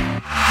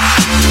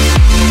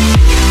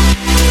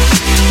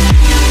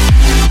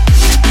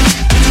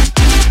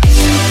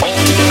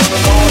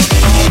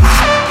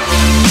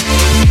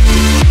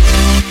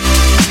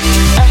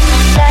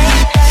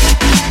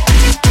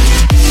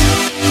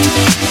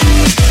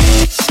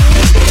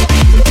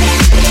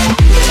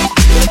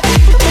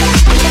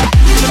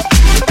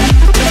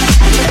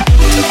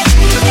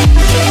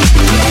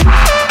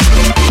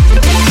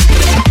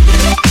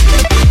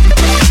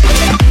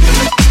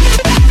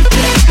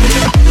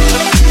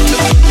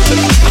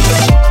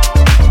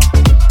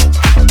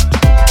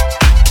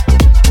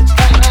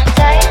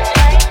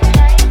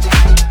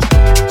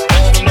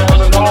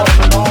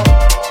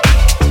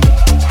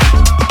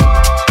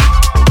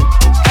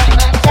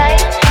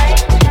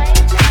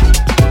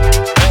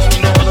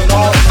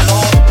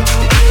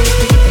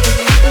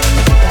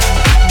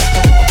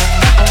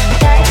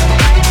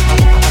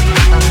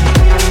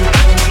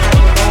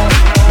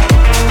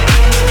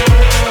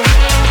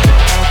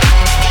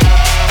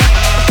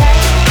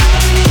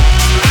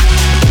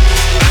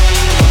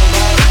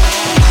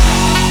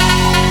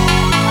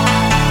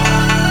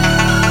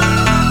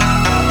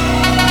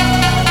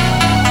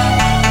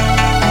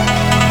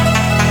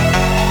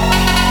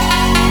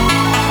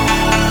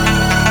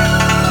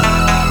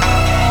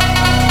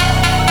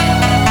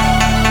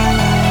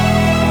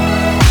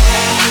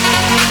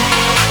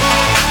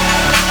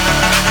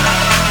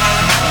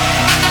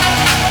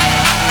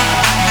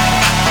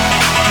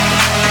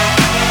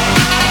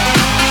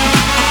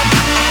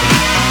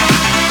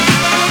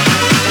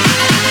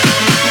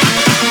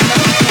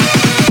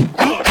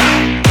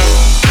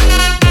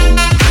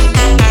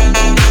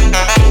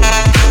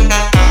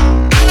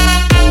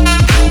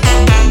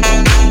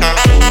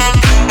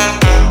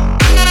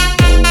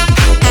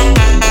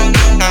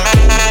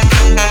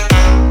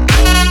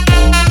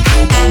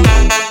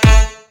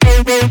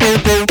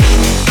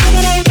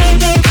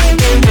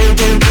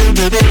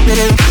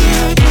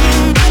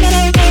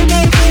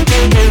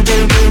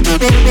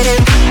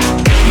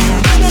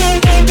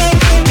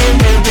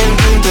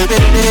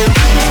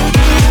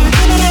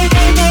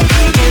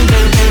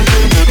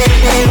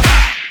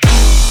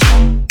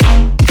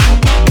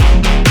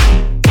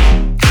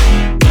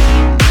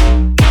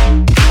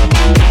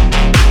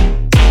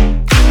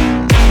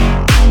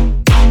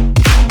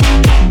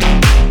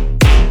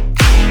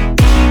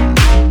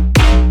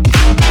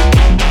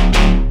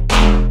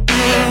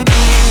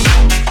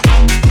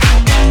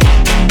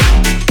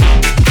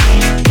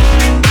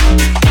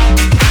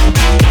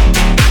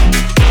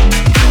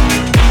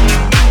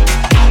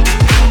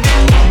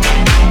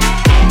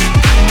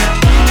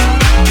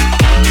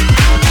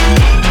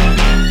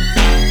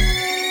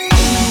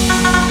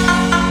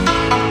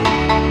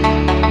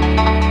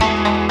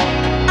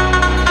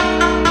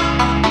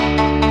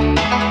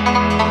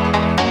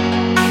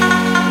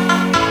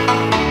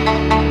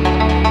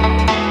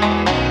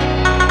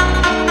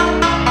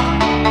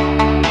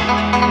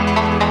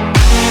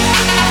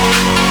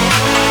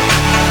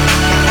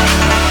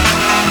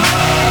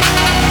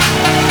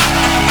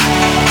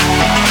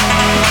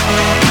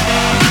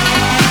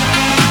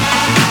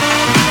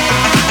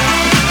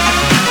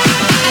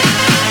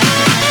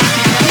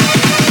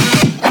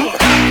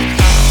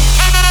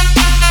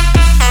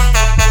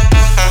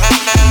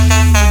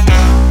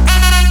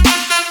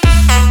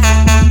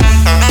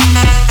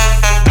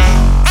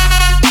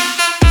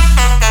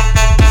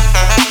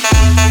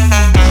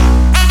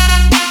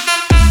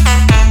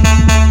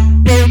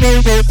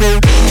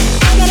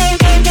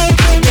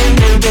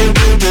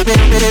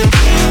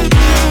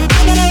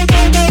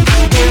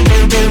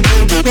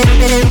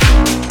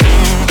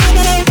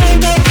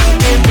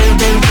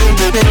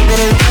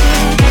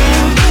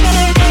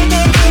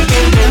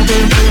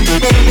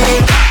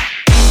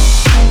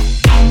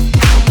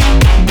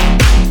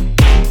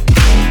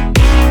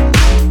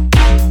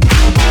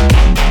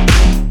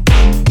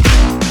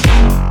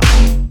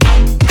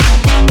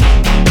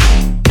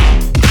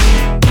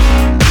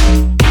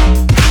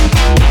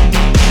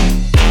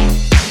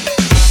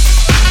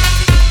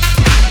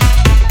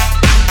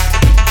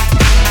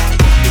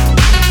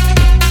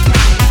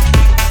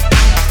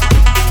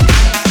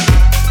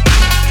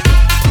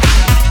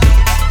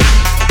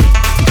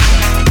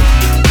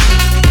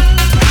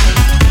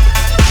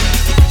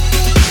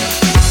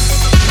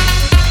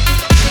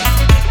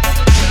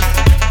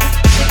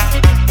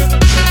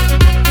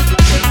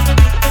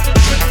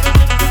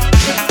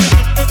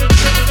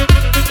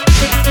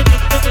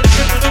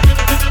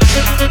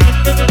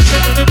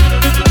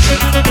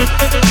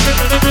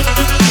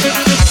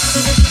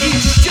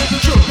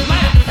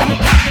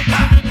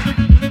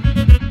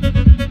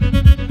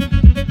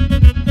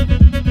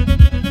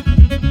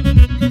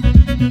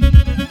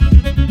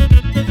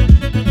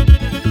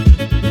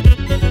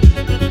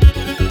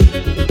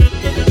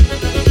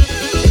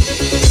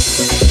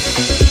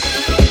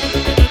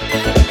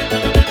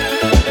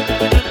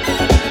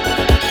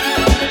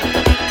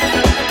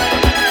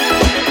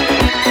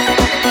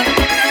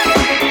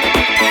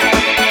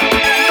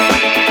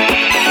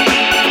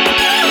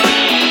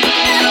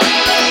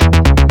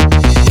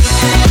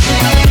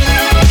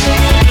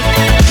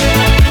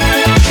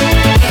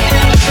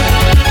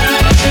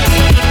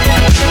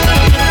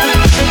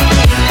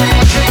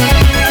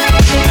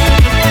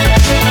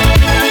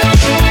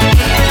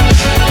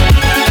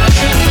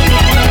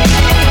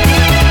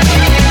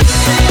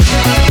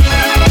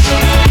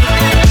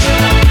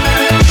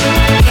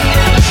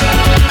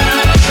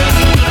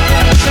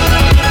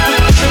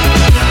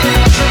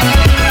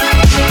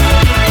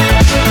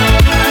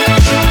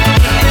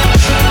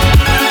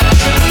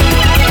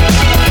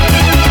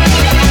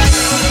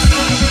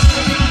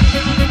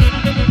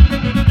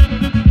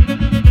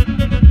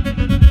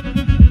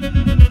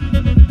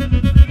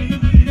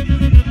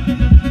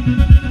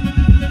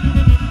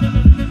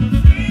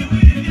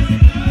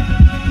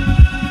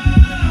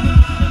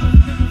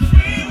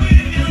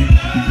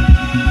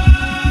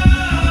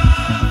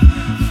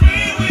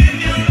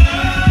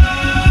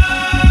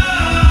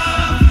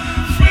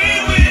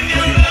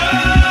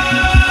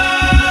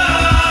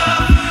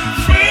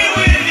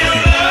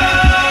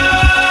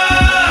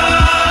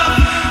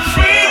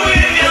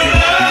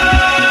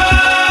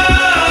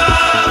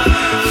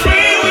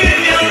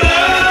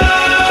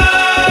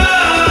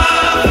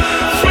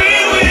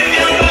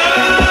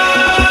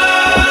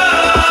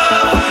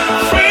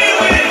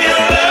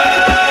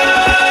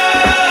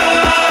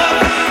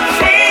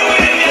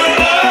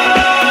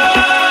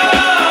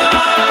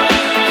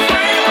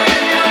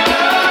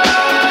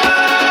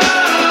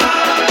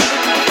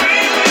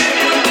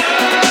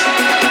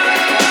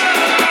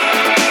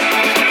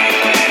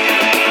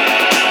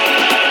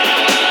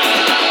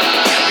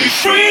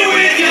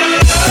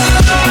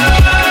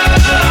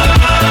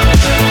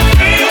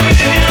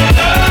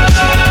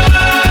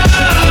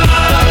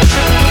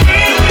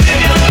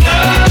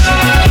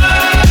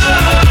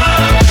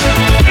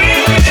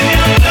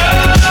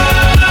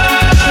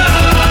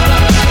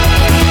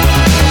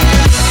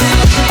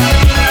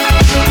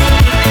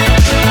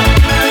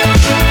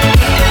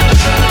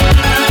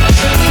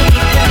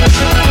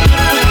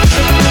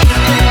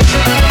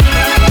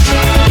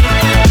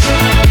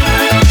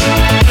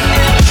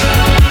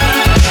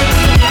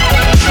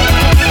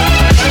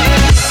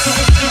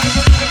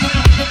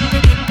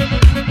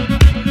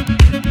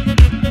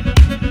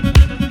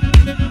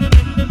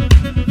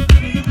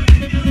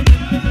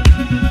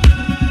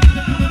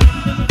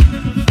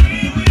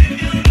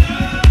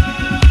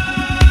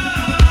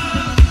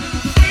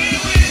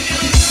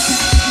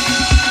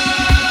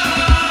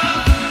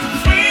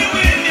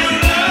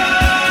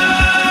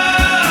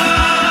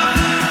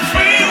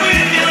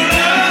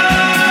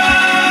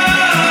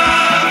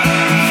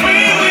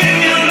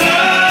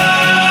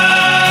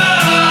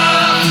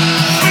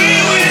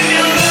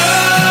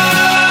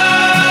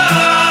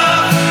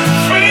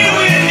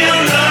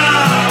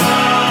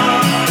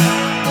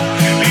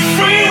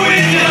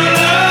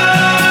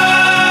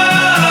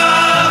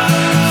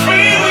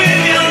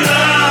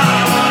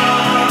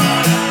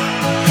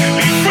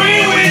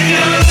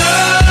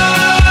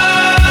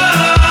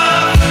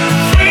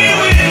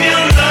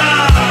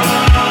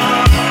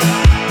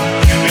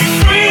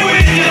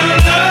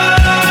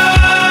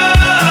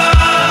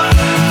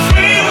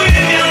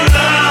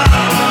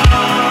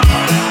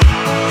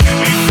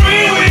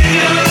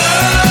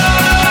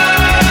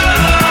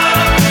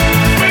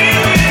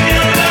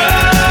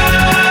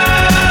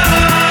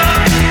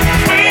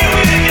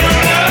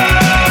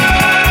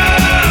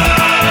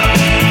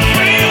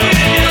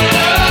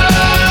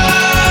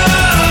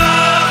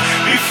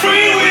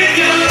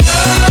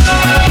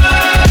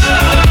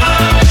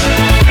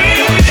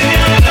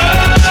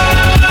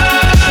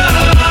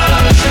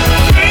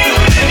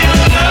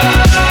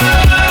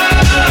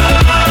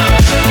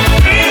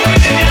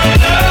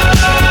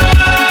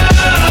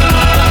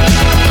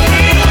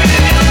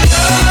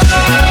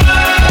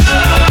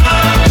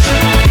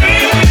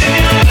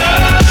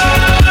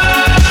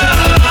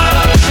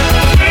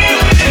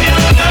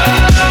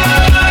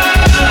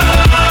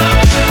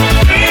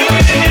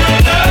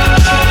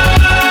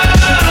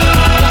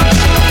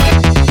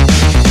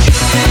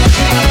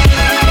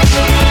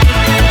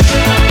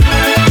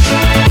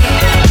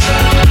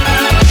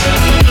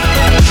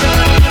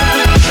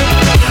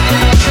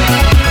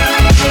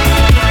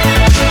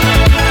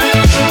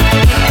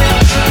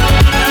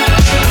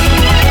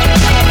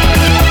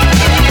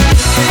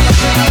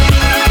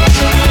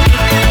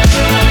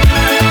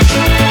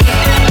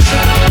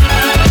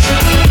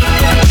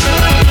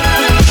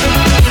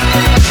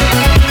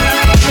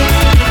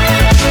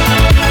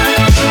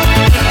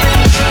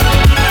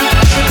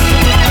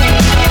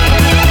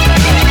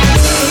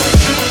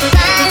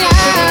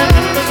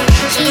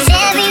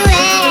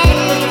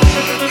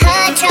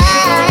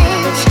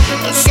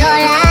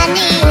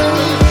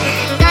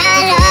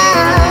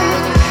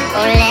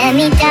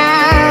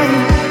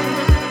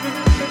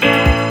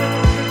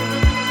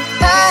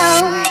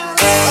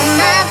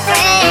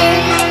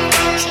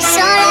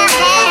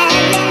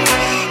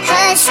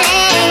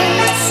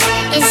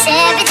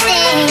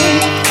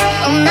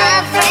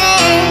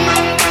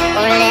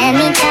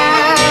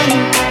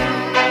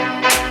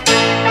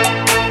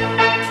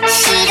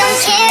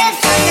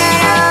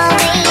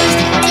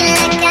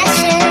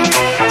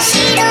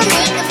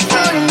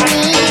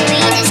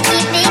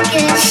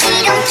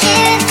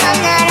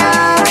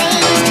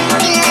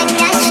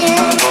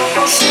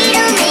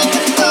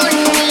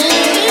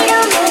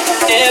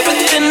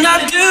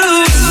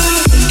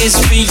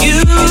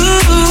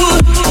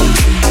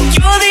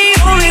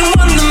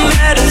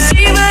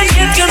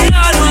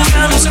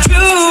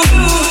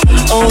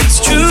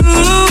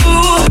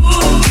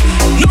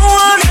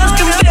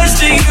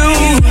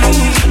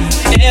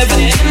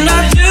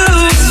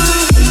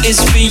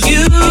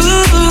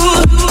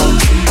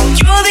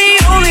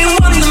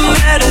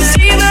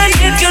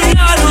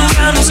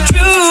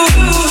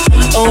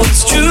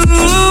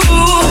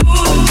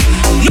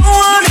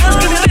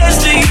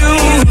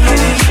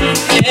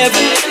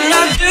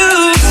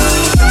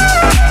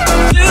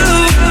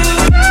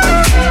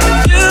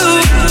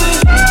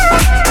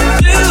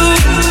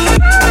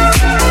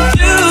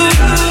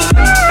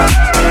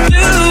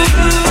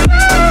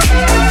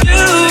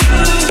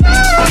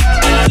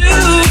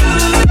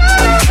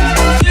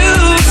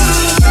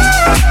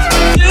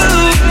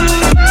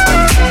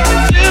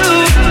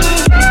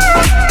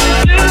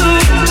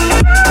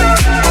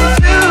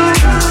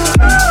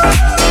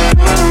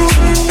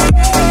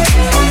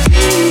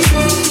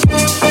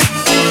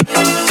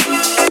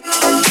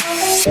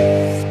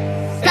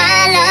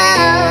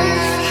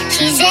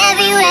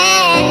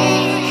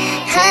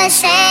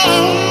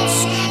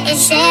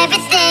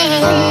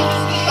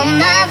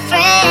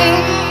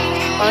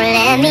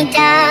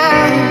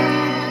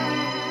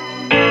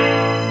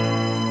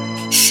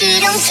 She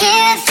don't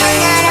care if I'm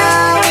not